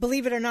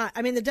 believe it or not,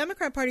 I mean, the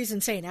Democrat Party is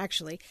insane,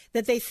 actually,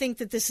 that they think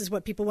that this is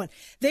what people want.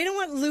 They don't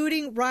want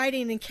looting,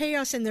 rioting, and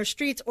chaos in their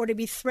streets or to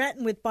be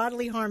threatened with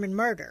bodily harm and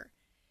murder.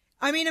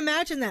 I mean,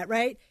 imagine that,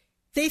 right?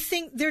 They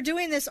think they're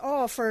doing this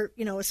all for,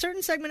 a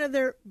certain segment of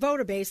their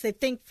voter base, they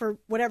think for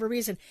whatever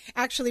reason,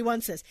 actually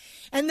wants this.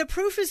 And the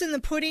proof is in the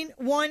pudding.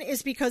 One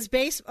is because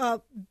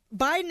Biden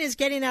is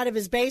getting out of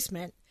his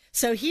basement,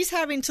 so he's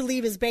having to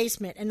leave his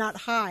basement and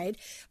not hide.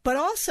 But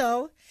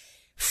also,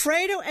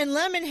 Fredo and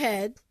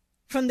Lemonhead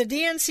from the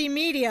DNC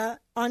media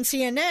on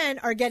CNN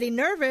are getting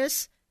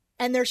nervous,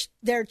 and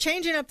they're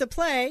changing up the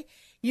play.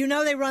 You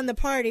know they run the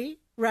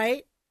party,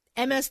 right?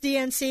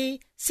 MSDNC,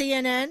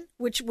 CNN,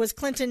 which was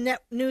Clinton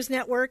News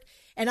Network.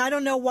 And I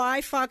don't know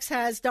why Fox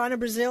has Donna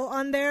Brazile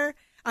on there.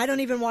 I don't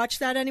even watch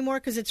that anymore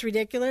because it's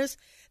ridiculous.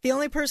 The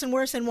only person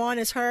worse than Juan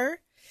is her.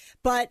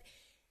 But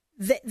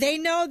they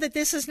know that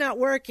this is not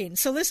working.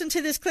 So listen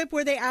to this clip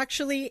where they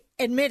actually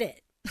admit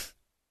it.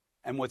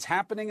 And what's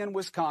happening in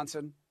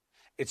Wisconsin,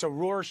 it's a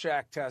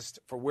Rorschach test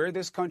for where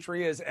this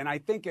country is, and I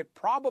think it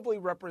probably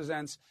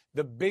represents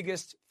the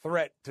biggest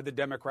threat to the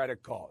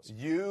Democratic cause.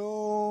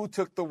 You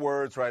took the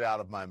words right out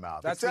of my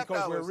mouth. That's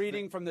because we're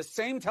reading from the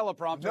same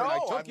teleprompter, and I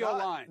took your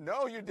line.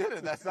 No, you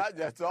didn't.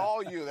 That's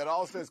all you. That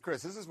all says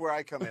Chris. This is where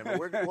I come in, but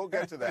we'll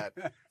get to that.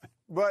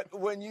 But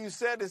when you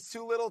said it's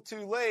too little,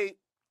 too late,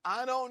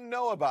 I don't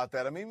know about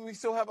that. I mean, we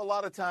still have a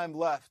lot of time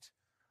left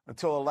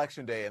until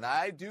Election Day, and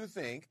I do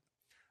think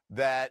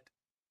that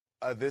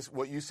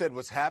what you said,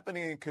 what's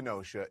happening in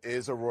Kenosha,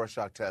 is a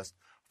Rorschach test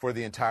for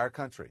the entire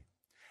country.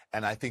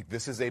 And I think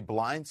this is a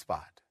blind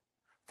spot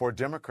for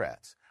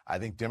Democrats. I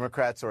think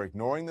Democrats are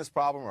ignoring this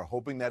problem or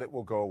hoping that it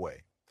will go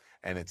away.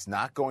 And it's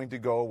not going to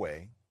go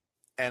away.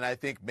 And I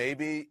think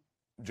maybe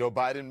Joe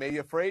Biden may be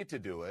afraid to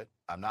do it.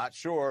 I'm not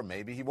sure.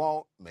 Maybe he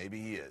won't. Maybe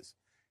he is.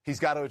 He's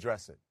got to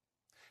address it.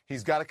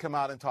 He's got to come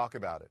out and talk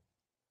about it.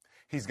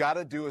 He's got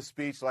to do a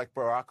speech like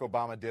Barack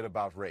Obama did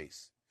about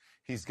race.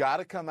 He's got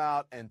to come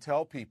out and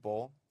tell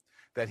people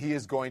that he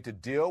is going to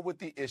deal with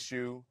the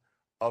issue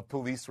of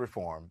police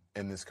reform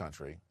in this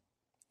country,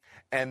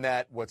 and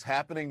that what's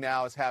happening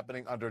now is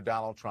happening under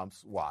Donald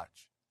Trump's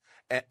watch,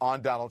 and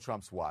on Donald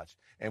Trump's watch.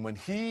 And when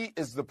he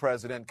is the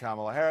president,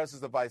 Kamala Harris is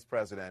the vice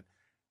president,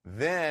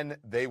 then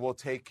they will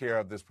take care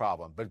of this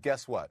problem. But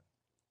guess what?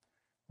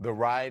 The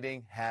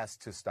rioting has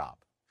to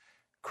stop.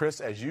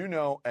 Chris, as you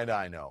know and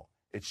I know,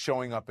 it's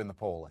showing up in the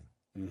polling.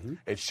 Mm-hmm.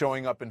 It's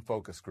showing up in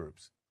focus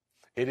groups.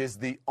 It is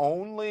the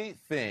only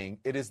thing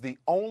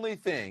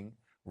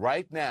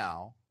right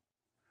now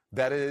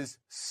that is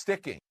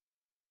sticking.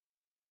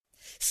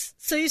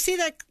 So you see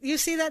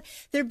that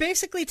they're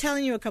basically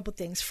telling you a couple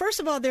things.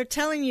 First of all, they're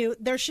showing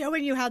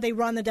you how they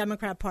run the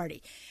Democrat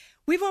Party.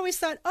 We've always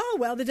thought,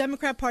 the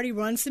Democrat Party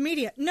runs the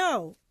media.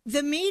 No,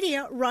 the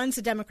media runs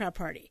the Democrat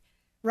Party,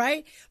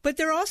 right? But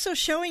they're also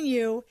showing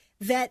you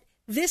that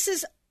this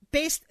is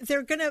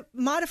they're going to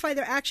modify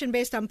their action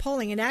based on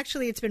polling. And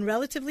actually, it's been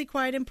relatively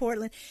quiet in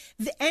Portland.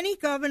 Any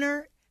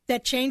governor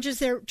that changes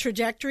their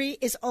trajectory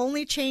is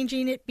only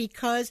changing it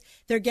because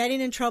they're getting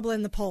in trouble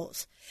in the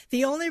polls.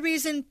 The only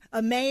reason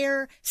a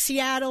mayor,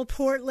 Seattle,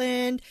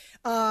 Portland,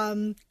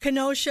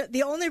 Kenosha,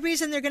 the only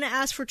reason they're going to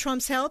ask for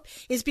Trump's help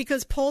is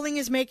because polling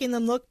is making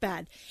them look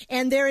bad.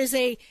 And there is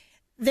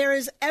there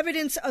is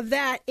evidence of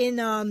that in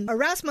a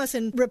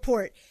Rasmussen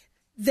report.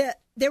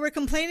 They were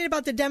complaining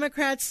about the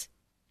Democrat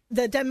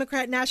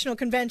National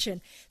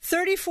Convention.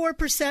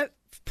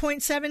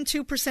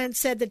 34.72%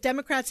 said that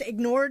Democrats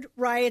ignored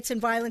riots and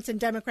violence in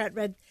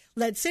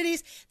Democrat-led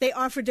cities. They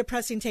offered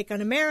depressing take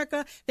on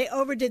America. They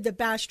overdid the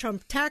bash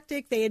Trump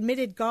tactic. They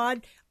admitted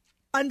God,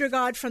 under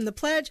God from the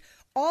pledge.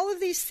 All of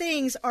these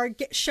things are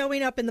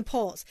showing up in the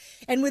polls.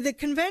 And with the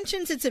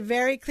conventions, it's a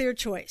very clear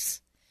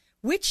choice.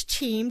 Which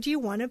team do you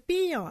want to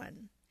be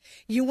on?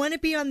 You want to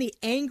be on the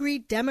angry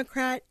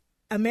Democrat,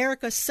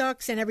 America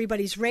sucks and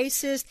everybody's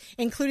racist,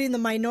 including the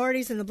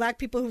minorities and the black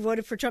people who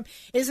voted for Trump.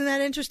 Isn't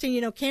that interesting?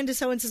 You know,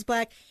 Candace Owens is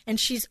black and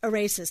she's a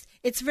racist.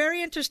 It's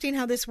very interesting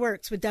how this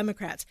works with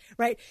Democrats,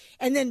 right?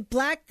 And then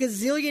black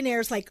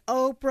gazillionaires like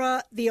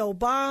Oprah, the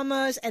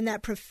Obamas, and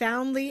that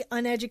profoundly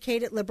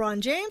uneducated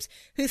LeBron James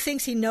who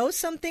thinks he knows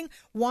something,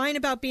 whine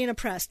about being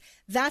oppressed.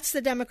 That's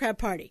the Democrat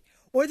Party.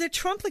 Or the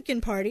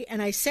Trumplican Party,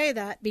 and I say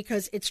that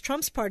because it's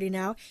Trump's party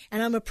now,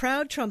 and I'm a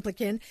proud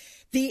Trumplican.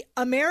 The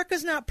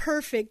America's not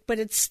perfect, but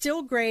it's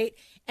still great,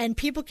 and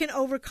people can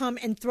overcome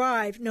and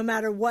thrive no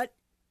matter what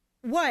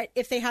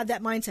if they have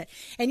that mindset.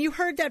 And you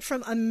heard that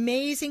from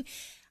amazing.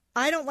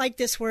 I don't like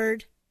this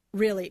word,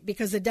 really,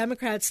 because the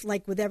Democrats,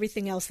 like with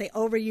everything else, they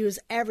overuse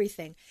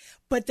everything.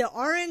 But the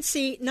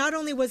RNC, not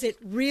only was it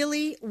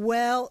really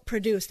well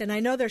produced, and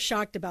I know they're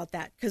shocked about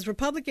that, because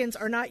Republicans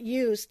are not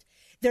used.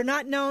 They're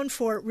not known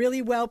for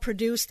really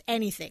well-produced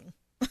anything.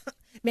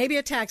 Maybe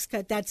a tax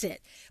cut, that's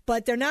it.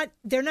 But they're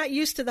not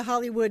used to the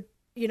Hollywood,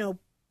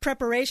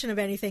 preparation of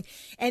anything.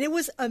 And it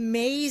was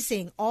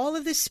amazing. All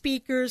of the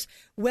speakers,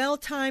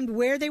 well-timed,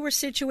 where they were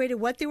situated,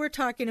 what they were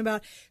talking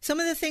about. Some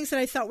of the things that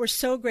I thought were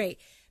so great.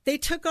 They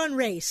took on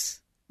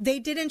race. They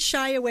didn't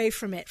shy away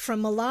from it.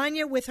 From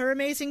Melania with her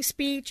amazing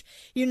speech,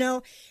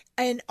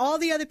 and all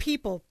the other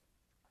people.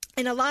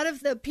 And a lot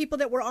of the people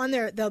that were on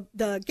there,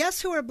 the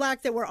guests who were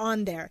black that were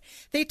on there,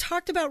 they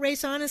talked about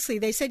race honestly.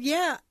 They said,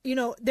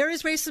 there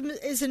is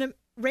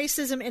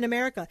racism in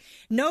America.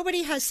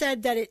 Nobody has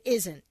said that it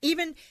isn't.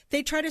 Even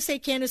they try to say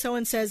Candace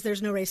Owens says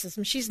there's no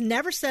racism. She's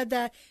never said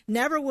that,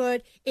 never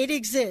would. It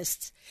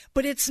exists.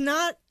 But it's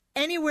not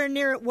anywhere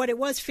near what it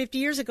was 50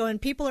 years ago,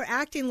 and people are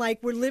acting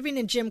like we're living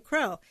in Jim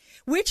Crow,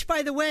 which,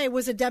 by the way,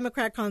 was a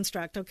Democrat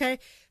construct, okay?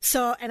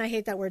 So, and I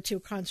hate that word too,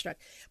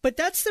 construct. But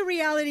that's the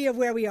reality of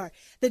where we are.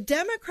 The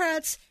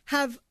Democrats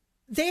have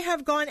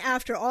gone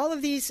after all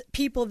of these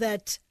people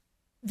that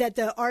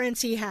the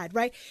RNC had,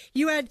 right?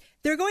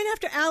 They're going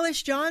after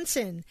Alice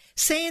Johnson,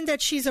 saying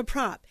that she's a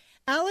prop.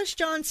 Alice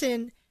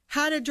Johnson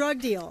had a drug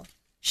deal.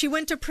 She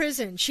went to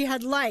prison. She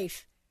had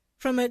life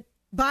from a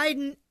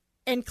Biden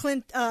and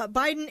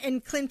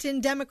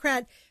Clinton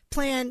Democrat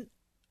plan,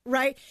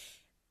 right?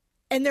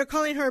 And they're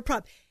calling her a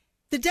prop.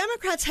 The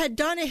Democrats had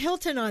Donna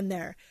Hilton on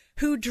there,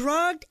 who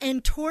drugged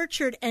and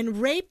tortured and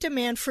raped a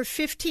man for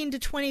 15 to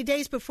 20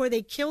 days before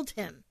they killed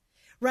him,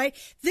 right?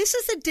 This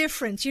is the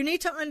difference. You need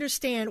to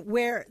understand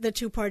where the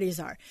two parties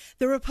are.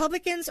 The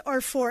Republicans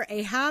are for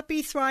a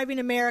happy, thriving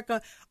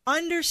America,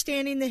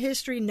 understanding the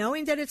history,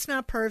 knowing that it's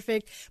not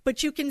perfect,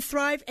 but you can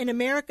thrive and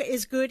America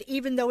is good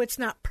even though it's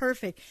not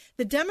perfect.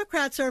 The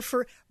Democrats are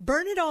for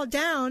burn it all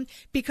down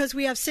because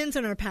we have sins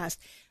in our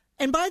past.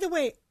 And by the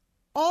way,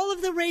 all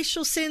of the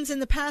racial sins in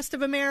the past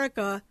of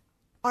America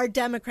are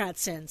Democrat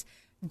sins.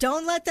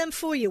 Don't let them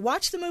fool you.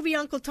 Watch the movie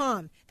Uncle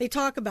Tom. They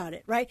talk about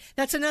it, right?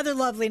 That's another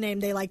lovely name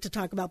they like to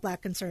talk about,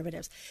 black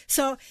conservatives.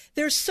 So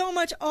there's so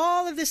much,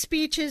 all of the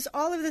speeches,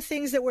 all of the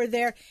things that were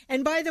there.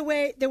 And by the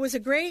way, there was a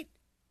great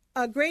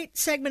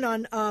segment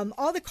on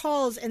all the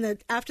calls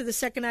after the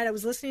second night I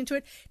was listening to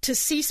it, to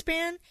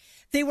C-SPAN.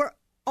 They were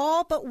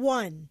all but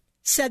one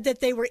said that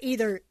they were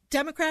either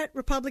Democrat,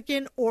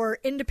 Republican, or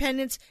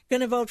independents going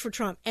to vote for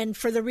Trump. And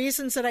for the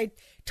reasons that I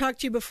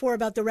talked to you before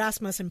about the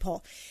Rasmussen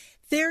poll.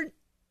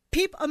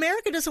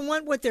 America doesn't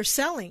want what they're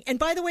selling. And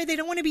by the way, they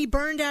don't want to be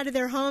burned out of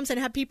their homes and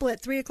have people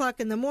at 3:00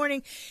 in the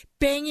morning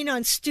banging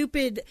on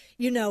stupid,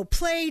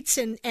 plates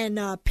and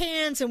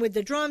pans and with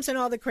the drums and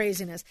all the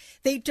craziness.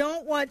 They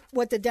don't want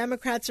what the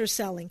Democrats are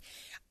selling.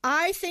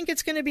 I think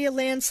it's going to be a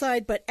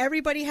landslide, but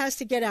everybody has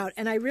to get out.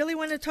 And I really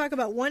want to talk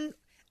about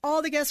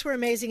all the guests were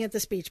amazing at the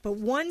speech, but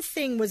one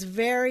thing was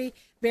very,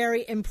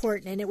 very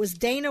important, and it was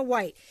Dana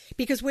White,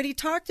 because what he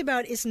talked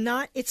about it's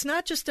not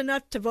just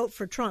enough to vote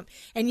for Trump.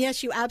 And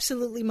yes, you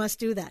absolutely must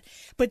do that.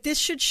 But this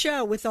should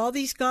show with all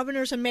these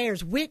governors and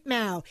mayors,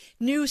 Whitmore,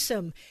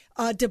 Newsom,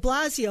 de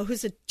Blasio,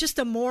 who's just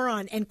a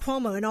moron, and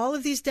Cuomo, and all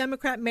of these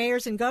Democrat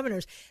mayors and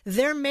governors,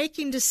 they're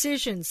making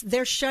decisions.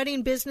 They're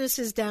shutting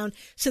businesses down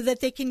so that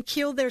they can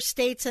kill their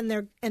states and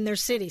their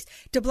cities.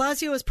 De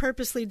Blasio is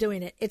purposely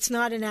doing it. It's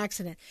not an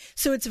accident.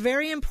 So it's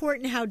very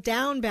important how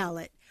down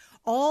ballot.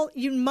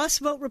 You must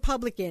vote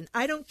Republican.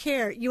 I don't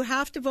care. You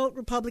have to vote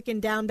Republican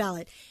down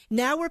ballot.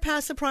 Now we're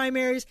past the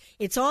primaries.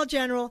 It's all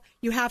general.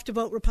 You have to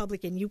vote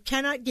Republican. You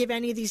cannot give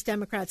any of these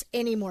Democrats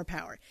any more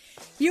power.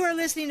 You are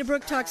listening to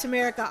Brooke Talks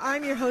America.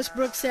 I'm your host,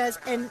 Brooke Says,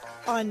 and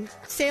on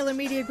Salem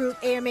Media Group,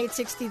 AM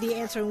 860, The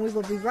Answer, and we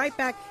will be right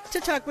back to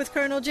talk with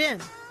Colonel Jim.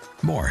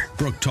 More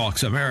Brooke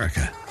Talks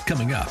America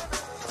coming up.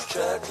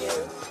 Trucking,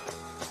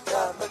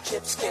 got my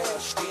chips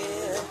cashed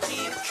in.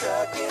 Keep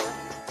trucking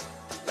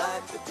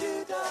like the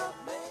doo-dah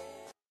man.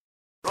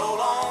 Roll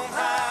on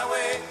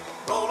highway,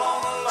 roll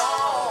on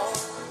along.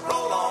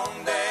 Roll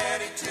on,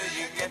 daddy,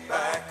 till you get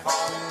back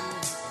home.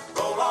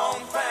 Roll on,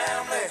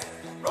 family,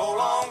 roll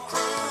on,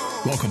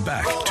 crew. Welcome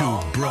back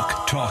to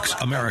Brooke Talks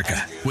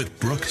America with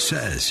Brooke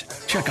Says.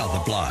 Check out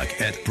the blog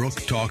at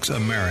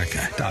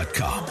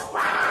brooktalksamerica.com.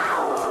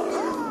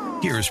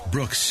 Here's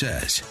Brooke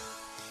Says.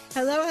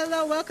 Hello,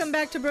 hello. Welcome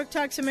back to Brooke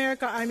Talks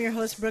America. I'm your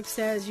host, Brooke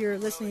Says. You're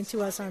listening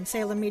to us on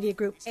Salem Media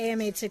Group,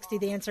 AM 860,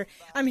 The Answer.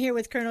 I'm here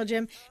with Colonel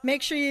Jim.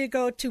 Make sure you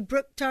go to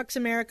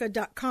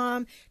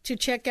brooktalksamerica.com to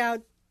check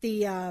out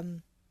the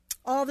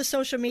all the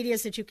social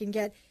medias that you can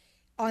get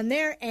on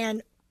there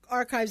and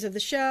archives of the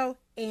show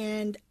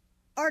and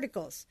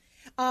articles.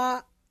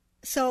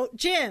 So,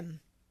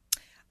 Jim,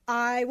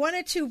 I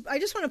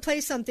just want to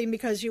play something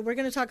because we're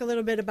going to talk a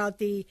little bit about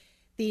the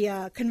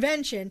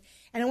convention,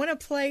 and I want to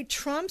play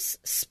Trump's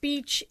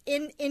speech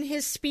in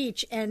his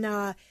speech.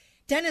 And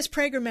Dennis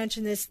Prager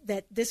mentioned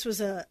that this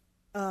was a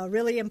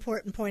really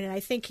important point, and I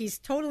think he's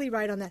totally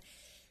right on that.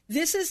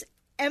 This is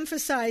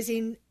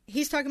emphasizing,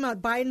 he's talking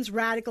about Biden's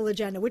radical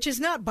agenda, which is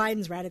not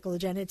Biden's radical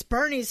agenda. It's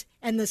Bernie's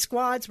and the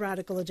squad's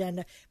radical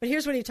agenda. But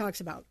here's what he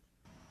talks about.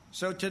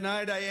 So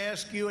tonight I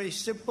ask you a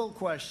simple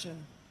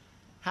question.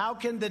 How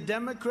can the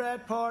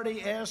Democrat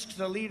Party ask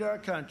to lead our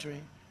country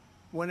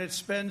when it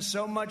spends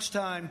so much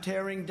time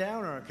tearing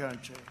down our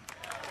country?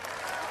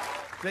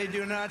 They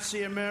do not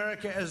see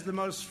America as the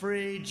most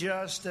free,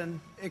 just,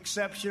 and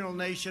exceptional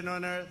nation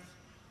on earth.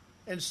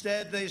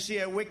 Instead, they see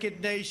a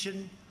wicked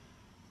nation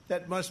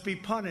that must be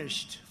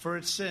punished for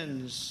its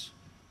sins.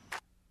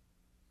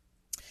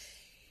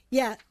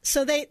 Yeah,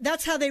 so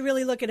that's how they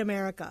really look at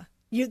America.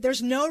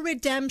 There's no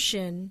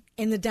redemption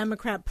in the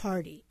Democrat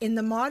Party. In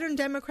the modern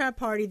Democrat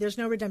Party, there's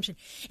no redemption.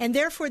 And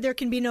therefore, there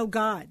can be no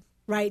God.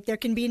 Right? There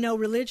can be no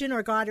religion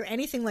or God or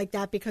anything like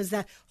that because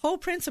the whole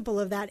principle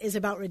of that is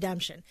about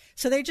redemption.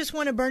 So they just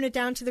want to burn it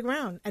down to the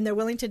ground, and they're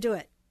willing to do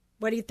it.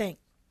 What do you think?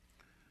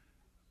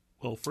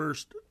 Well,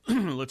 first,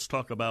 let's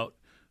talk about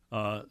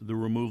the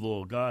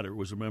removal of God. It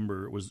was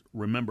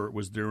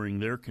during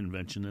their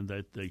convention and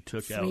that they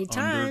took out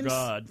under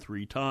God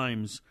 3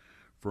 times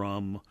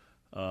from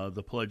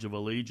the Pledge of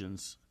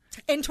Allegiance.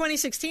 In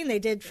 2016, they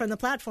did from the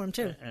platform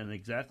too. And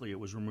exactly, it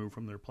was removed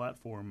from their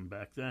platform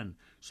back then.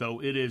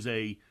 So it is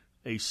a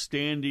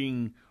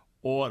standing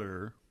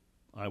order,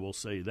 I will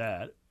say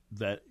that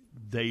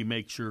they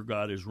make sure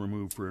God is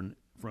removed from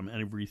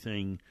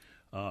everything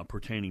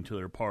pertaining to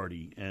their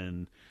party.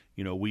 And,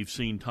 we've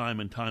seen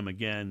time and time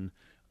again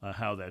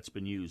how that's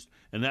been used.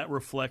 And that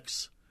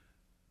reflects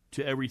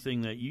to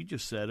everything that you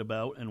just said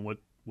about and what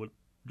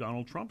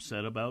Donald Trump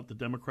said about the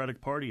Democratic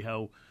Party,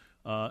 how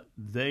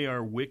they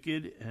are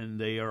wicked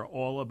and they are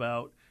all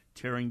about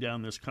tearing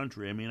down this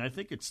country. I mean, I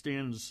think it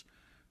stands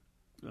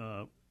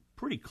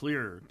pretty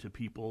clear to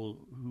people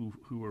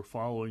who are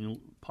following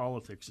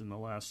politics in the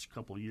last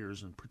couple of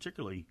years, and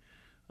particularly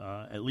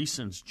at least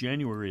since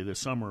January of this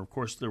summer. Of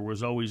course, there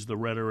was always the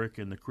rhetoric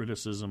and the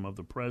criticism of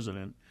the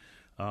president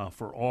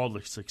for all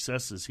the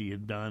successes he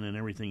had done and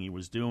everything he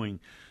was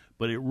doing.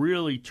 But it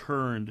really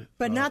turned...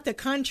 But not the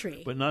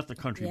country. But not the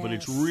country. Yes. But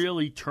it's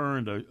really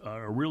turned a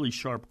really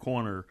sharp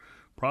corner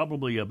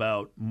probably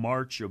about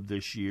March of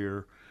this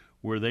year,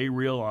 where they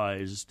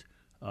realized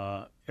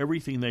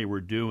everything they were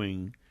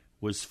doing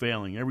was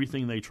failing.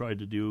 Everything they tried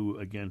to do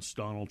against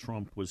Donald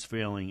Trump was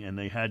failing, and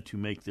they had to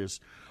make this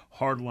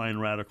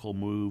hardline radical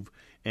move,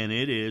 and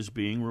it is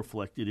being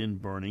reflected in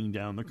burning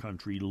down the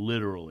country,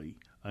 literally.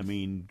 I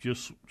mean,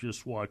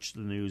 just watch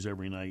the news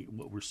every night,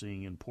 what we're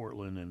seeing in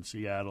Portland and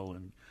Seattle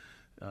and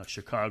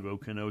Chicago,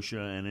 Kenosha,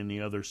 and any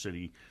other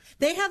city.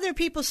 They have their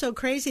people so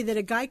crazy that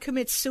a guy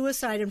commits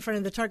suicide in front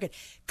of the Target.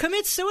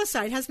 Commits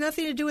suicide, has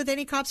nothing to do with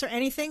any cops or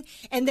anything,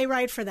 and they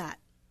ride for that.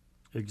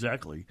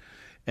 Exactly.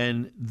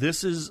 And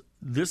this is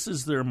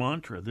their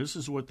mantra. This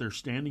is what they're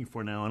standing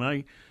for now. And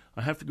I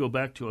have to go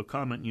back to a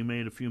comment you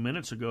made a few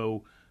minutes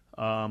ago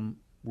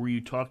where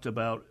you talked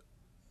about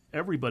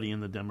everybody in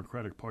the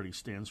Democratic Party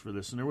stands for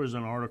this. And there was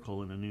an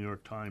article in the New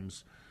York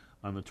Times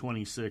on the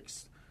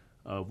 26th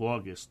of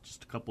August,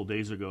 just a couple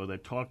days ago,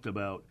 that talked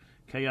about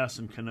chaos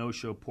in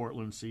Kenosha,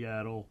 Portland,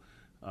 Seattle,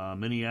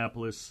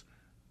 Minneapolis.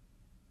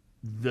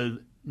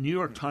 The New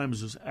York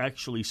Times was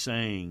actually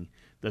saying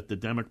that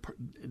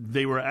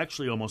they were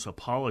actually almost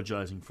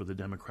apologizing for the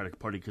Democratic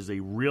Party because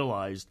they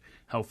realized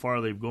how far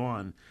they've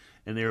gone.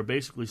 And they were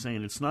basically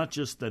saying it's not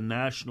just the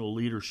national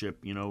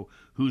leadership,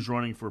 who's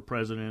running for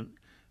president,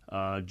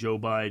 Joe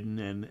Biden,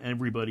 and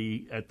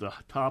everybody at the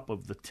top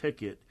of the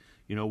ticket,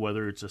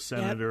 whether it's a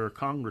senator or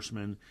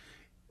congressman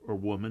or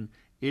woman.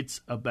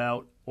 It's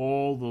about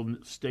all the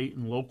state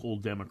and local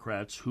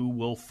Democrats who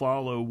will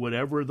follow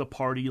whatever the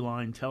party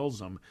line tells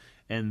them.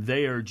 And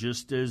they are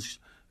just as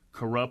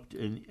corrupt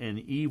and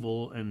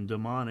evil and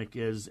demonic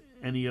as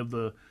any of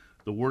the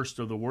worst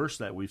of the worst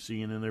that we've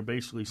seen. And they're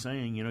basically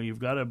saying, you've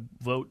got to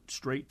vote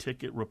straight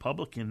ticket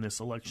Republican this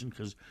election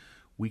because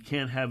we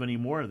can't have any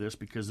more of this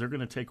because they're going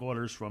to take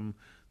orders from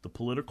the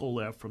political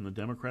left, from the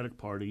Democratic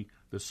Party,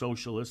 the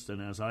socialists,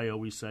 and as I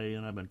always say,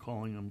 and I've been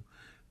calling them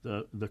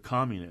the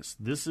communists.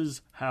 This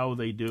is how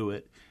they do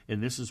it,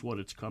 and this is what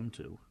it's come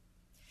to.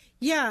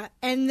 Yeah,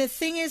 and the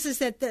thing is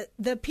that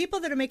the people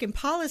that are making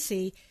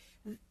policy,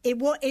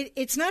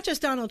 it's not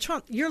just Donald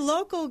Trump. Your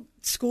local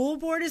school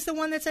board is the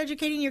one that's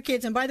educating your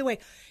kids. And by the way,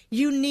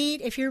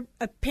 if you're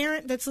a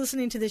parent that's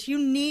listening to this, you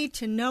need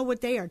to know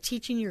what they are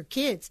teaching your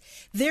kids.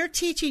 They're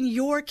teaching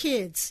your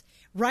kids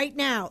right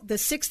now the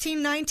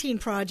 1619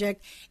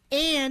 Project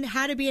and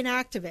how to be an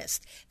activist.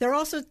 They're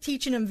also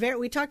teaching them,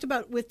 we talked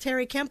about with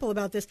Terry Kemple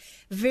about this,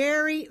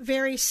 very,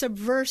 very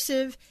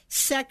subversive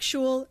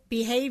sexual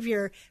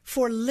behavior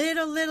for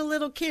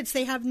little kids.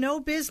 They have no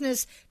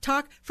business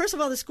First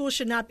of all, the school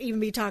should not even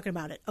be talking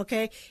about it,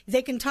 okay?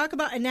 They can talk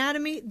about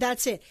anatomy,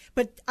 that's it.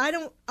 But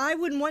I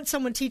wouldn't want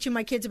someone teaching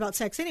my kids about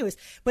sex anyways.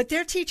 But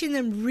they're teaching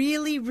them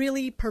really,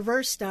 really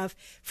perverse stuff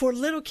for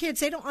little kids.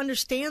 They don't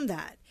understand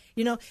that.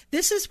 You know,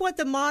 this is what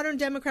the modern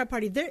Democrat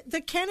Party,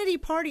 the Kennedy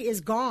Party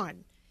is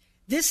gone.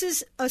 This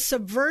is a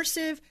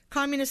subversive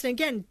communist. And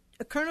again,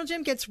 Colonel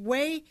Jim gets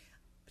way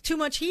too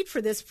much heat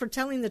for this, for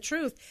telling the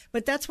truth,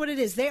 but that's what it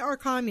is. They are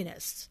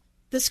communists.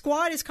 The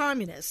squad is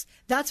communists.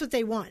 That's what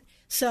they want.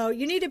 So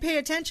you need to pay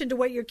attention to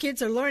what your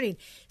kids are learning.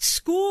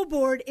 School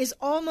board is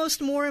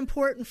almost more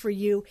important for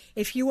you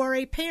if you are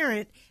a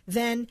parent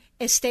than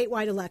a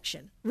statewide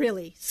election,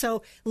 really.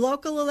 So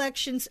local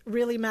elections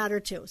really matter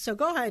too. So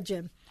go ahead,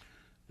 Jim.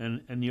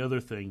 And the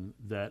other thing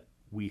that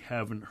we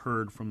haven't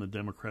heard from the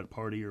Democrat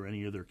Party or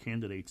any of their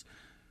candidates,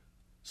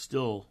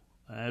 still,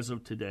 as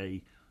of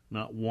today,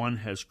 not one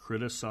has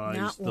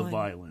criticized the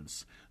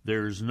violence.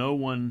 There's no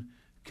one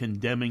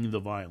condemning the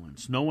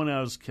violence. No one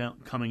else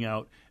coming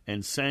out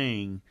and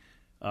saying,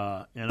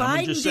 and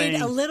I'm just saying,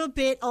 Biden did a little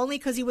bit only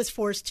because he was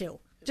forced to.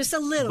 Just a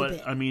little bit.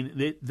 But, I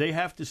mean, they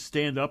have to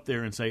stand up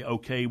there and say,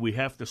 okay, we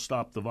have to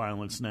stop the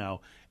violence now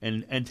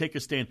and take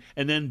a stand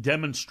and then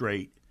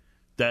demonstrate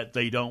that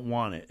they don't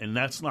want it. And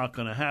that's not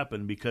going to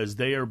happen because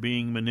they are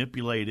being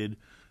manipulated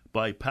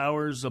by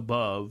powers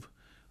above.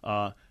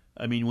 I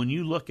mean, when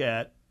you look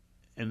at,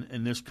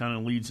 and this kind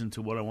of leads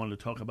into what I wanted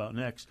to talk about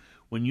next,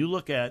 when you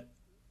look at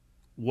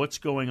what's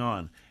going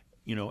on,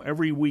 you know,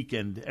 every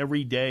weekend,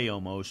 every day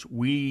almost,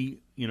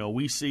 we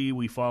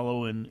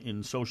follow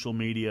in social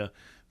media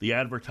the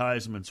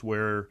advertisements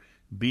where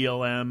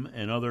BLM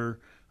and other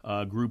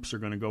groups are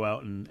going to go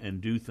out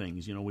and do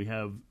things. You know,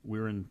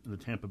 we're in the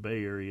Tampa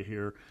Bay area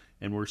here,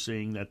 and we're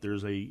seeing that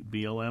there's a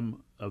BLM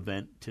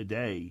event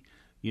today,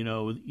 you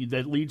know,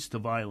 that leads to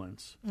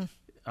violence.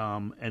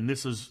 And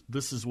this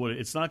is what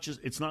it's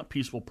not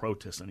peaceful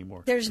protest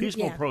anymore.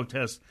 Peaceful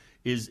protest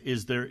is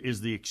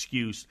the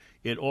excuse.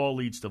 It all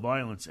leads to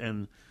violence,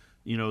 and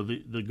you know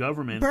the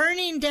government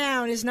burning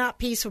down is not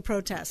peaceful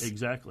protest.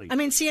 Exactly. I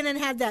mean, CNN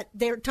had that.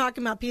 They're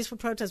talking about peaceful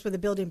protest with a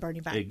building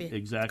burning back. Exactly.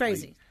 It's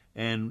crazy.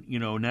 And you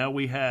know now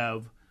we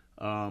have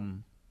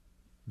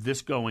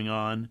this going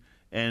on,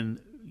 and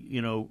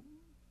you know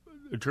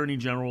Attorney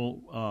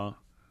General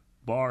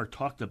Barr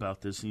talked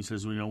about this, and he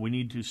says, you know, we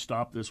need to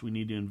stop this. We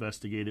need to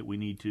investigate it. We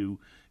need to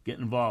get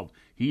involved.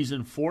 He's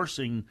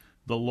enforcing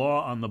the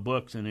law on the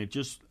books, and it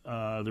just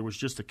there was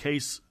just a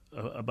case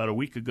about a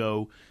week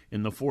ago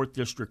in the 4th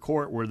District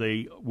Court where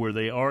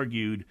they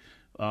argued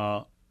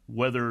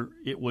whether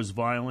it was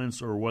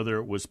violence or whether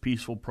it was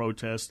peaceful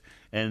protest,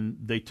 and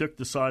they took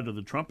the side of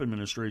the Trump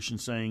administration,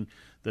 saying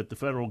that the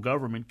federal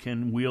government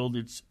can wield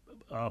its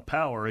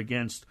power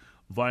against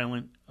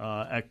violent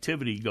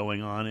activity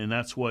going on, and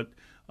that's what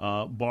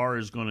Barr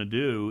is going to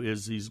do.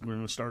 Is he's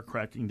going to start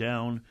cracking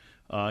down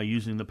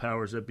using the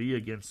powers that be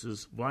against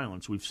this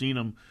violence. We've seen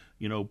him,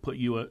 you know, put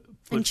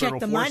federal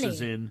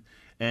forces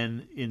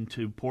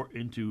into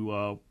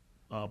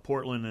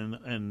Portland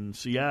and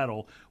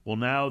Seattle. Well,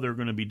 now they're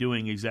going to be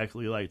doing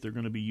exactly like they're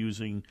going to be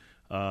using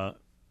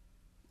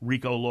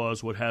RICO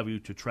laws, what have you,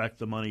 to track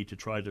the money to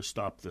try to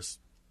stop this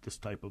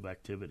type of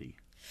activity.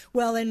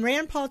 Well, and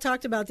Rand Paul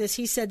talked about this.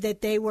 He said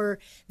that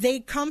they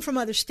come from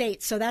other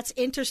states, so that's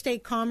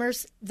interstate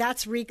commerce.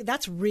 That's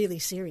really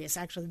serious,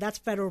 actually. That's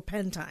federal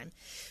pen time.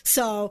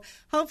 So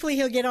hopefully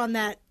he'll get on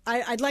that.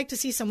 I'd like to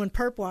see someone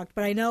perp walked,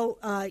 but I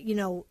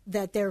know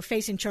that they're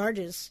facing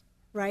charges,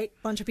 right?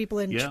 A bunch of people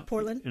in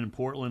Portland. In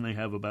Portland, they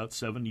have about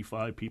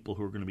 75 people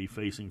who are going to be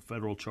facing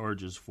federal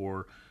charges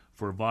for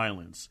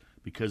violence,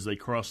 because they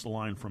crossed the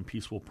line from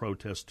peaceful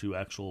protest to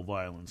actual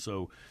violence.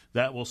 So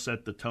that will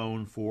set the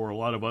tone for a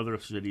lot of other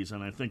cities,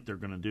 and I think they're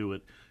going to do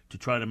it to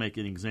try to make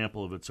an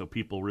example of it so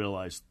people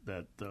realize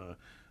that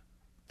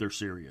they're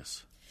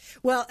serious.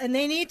 Well, and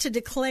they need to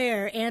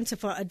declare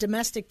Antifa a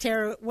domestic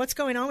terror. What's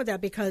going on with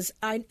that? Because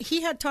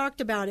he had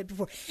talked about it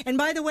before. And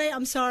by the way,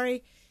 I'm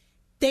sorry,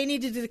 they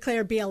needed to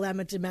declare BLM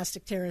a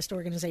domestic terrorist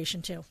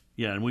organization too.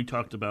 Yeah, and we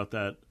talked about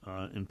that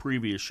in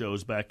previous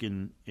shows back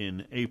in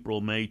April,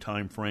 May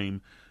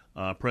timeframe.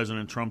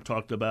 President Trump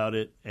talked about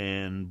it,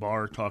 and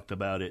Barr talked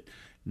about it.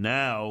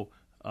 Now,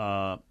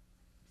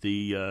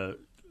 the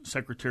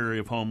Secretary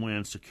of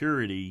Homeland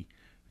Security,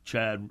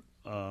 Chad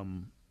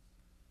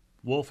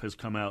Wolf has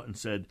come out and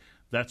said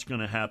that's going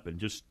to happen.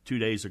 Just 2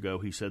 days ago,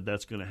 he said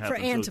that's going to happen.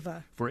 For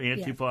Antifa. For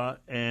Antifa.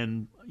 Yeah.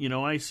 And,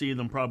 I see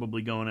them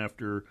probably going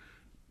after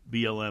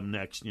BLM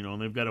next,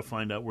 and they've got to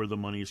find out where the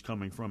money is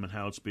coming from and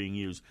how it's being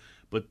used.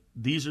 But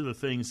these are the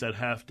things that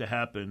have to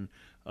happen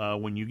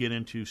when you get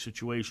into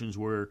situations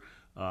where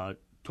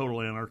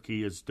total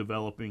anarchy is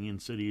developing in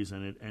cities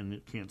and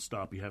it can't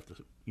stop. You have to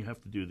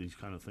do these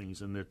kind of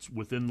things, and it's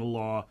within the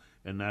law,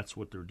 and that's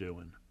what they're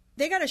doing.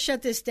 They got to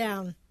shut this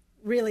down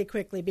really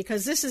quickly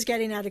because this is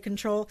getting out of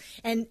control.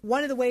 And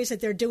one of the ways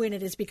that they're doing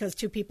it is because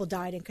 2 people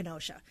died in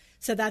Kenosha.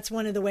 So that's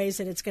one of the ways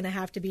that it's going to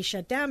have to be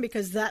shut down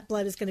because that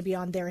blood is going to be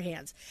on their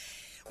hands.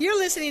 You're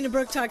listening to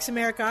Brooke Talks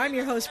America. I'm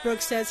your host,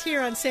 Brooke Says,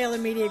 here on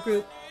Salem Media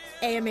Group,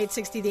 AM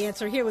 860 The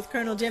Answer, here with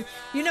Colonel Jim.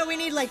 We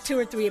need like 2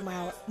 or 3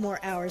 more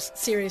hours,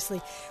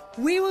 seriously.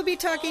 We will be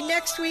talking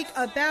next week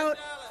about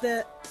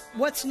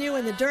what's new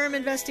in the Durham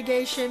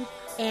investigation,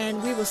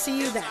 and we will see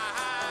you then.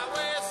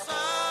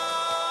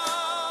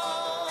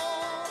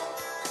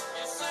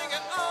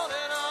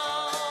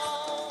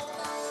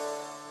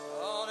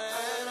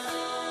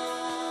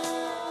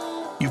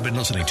 You've been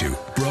listening to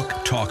Brooke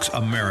Talks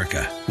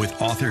America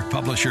with author,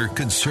 publisher,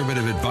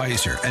 conservative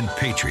advisor, and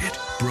patriot,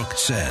 Brooke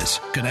Says.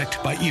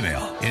 Connect by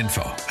email,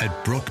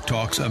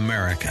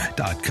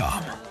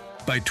 info@BrookeTalksAmerica.com.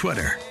 By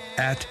Twitter,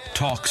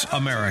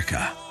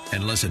 @TalksAmerica.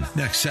 And listen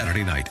next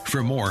Saturday night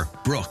for more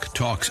Brooke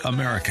Talks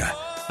America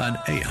on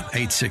AM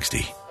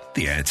 860.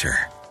 The Answer.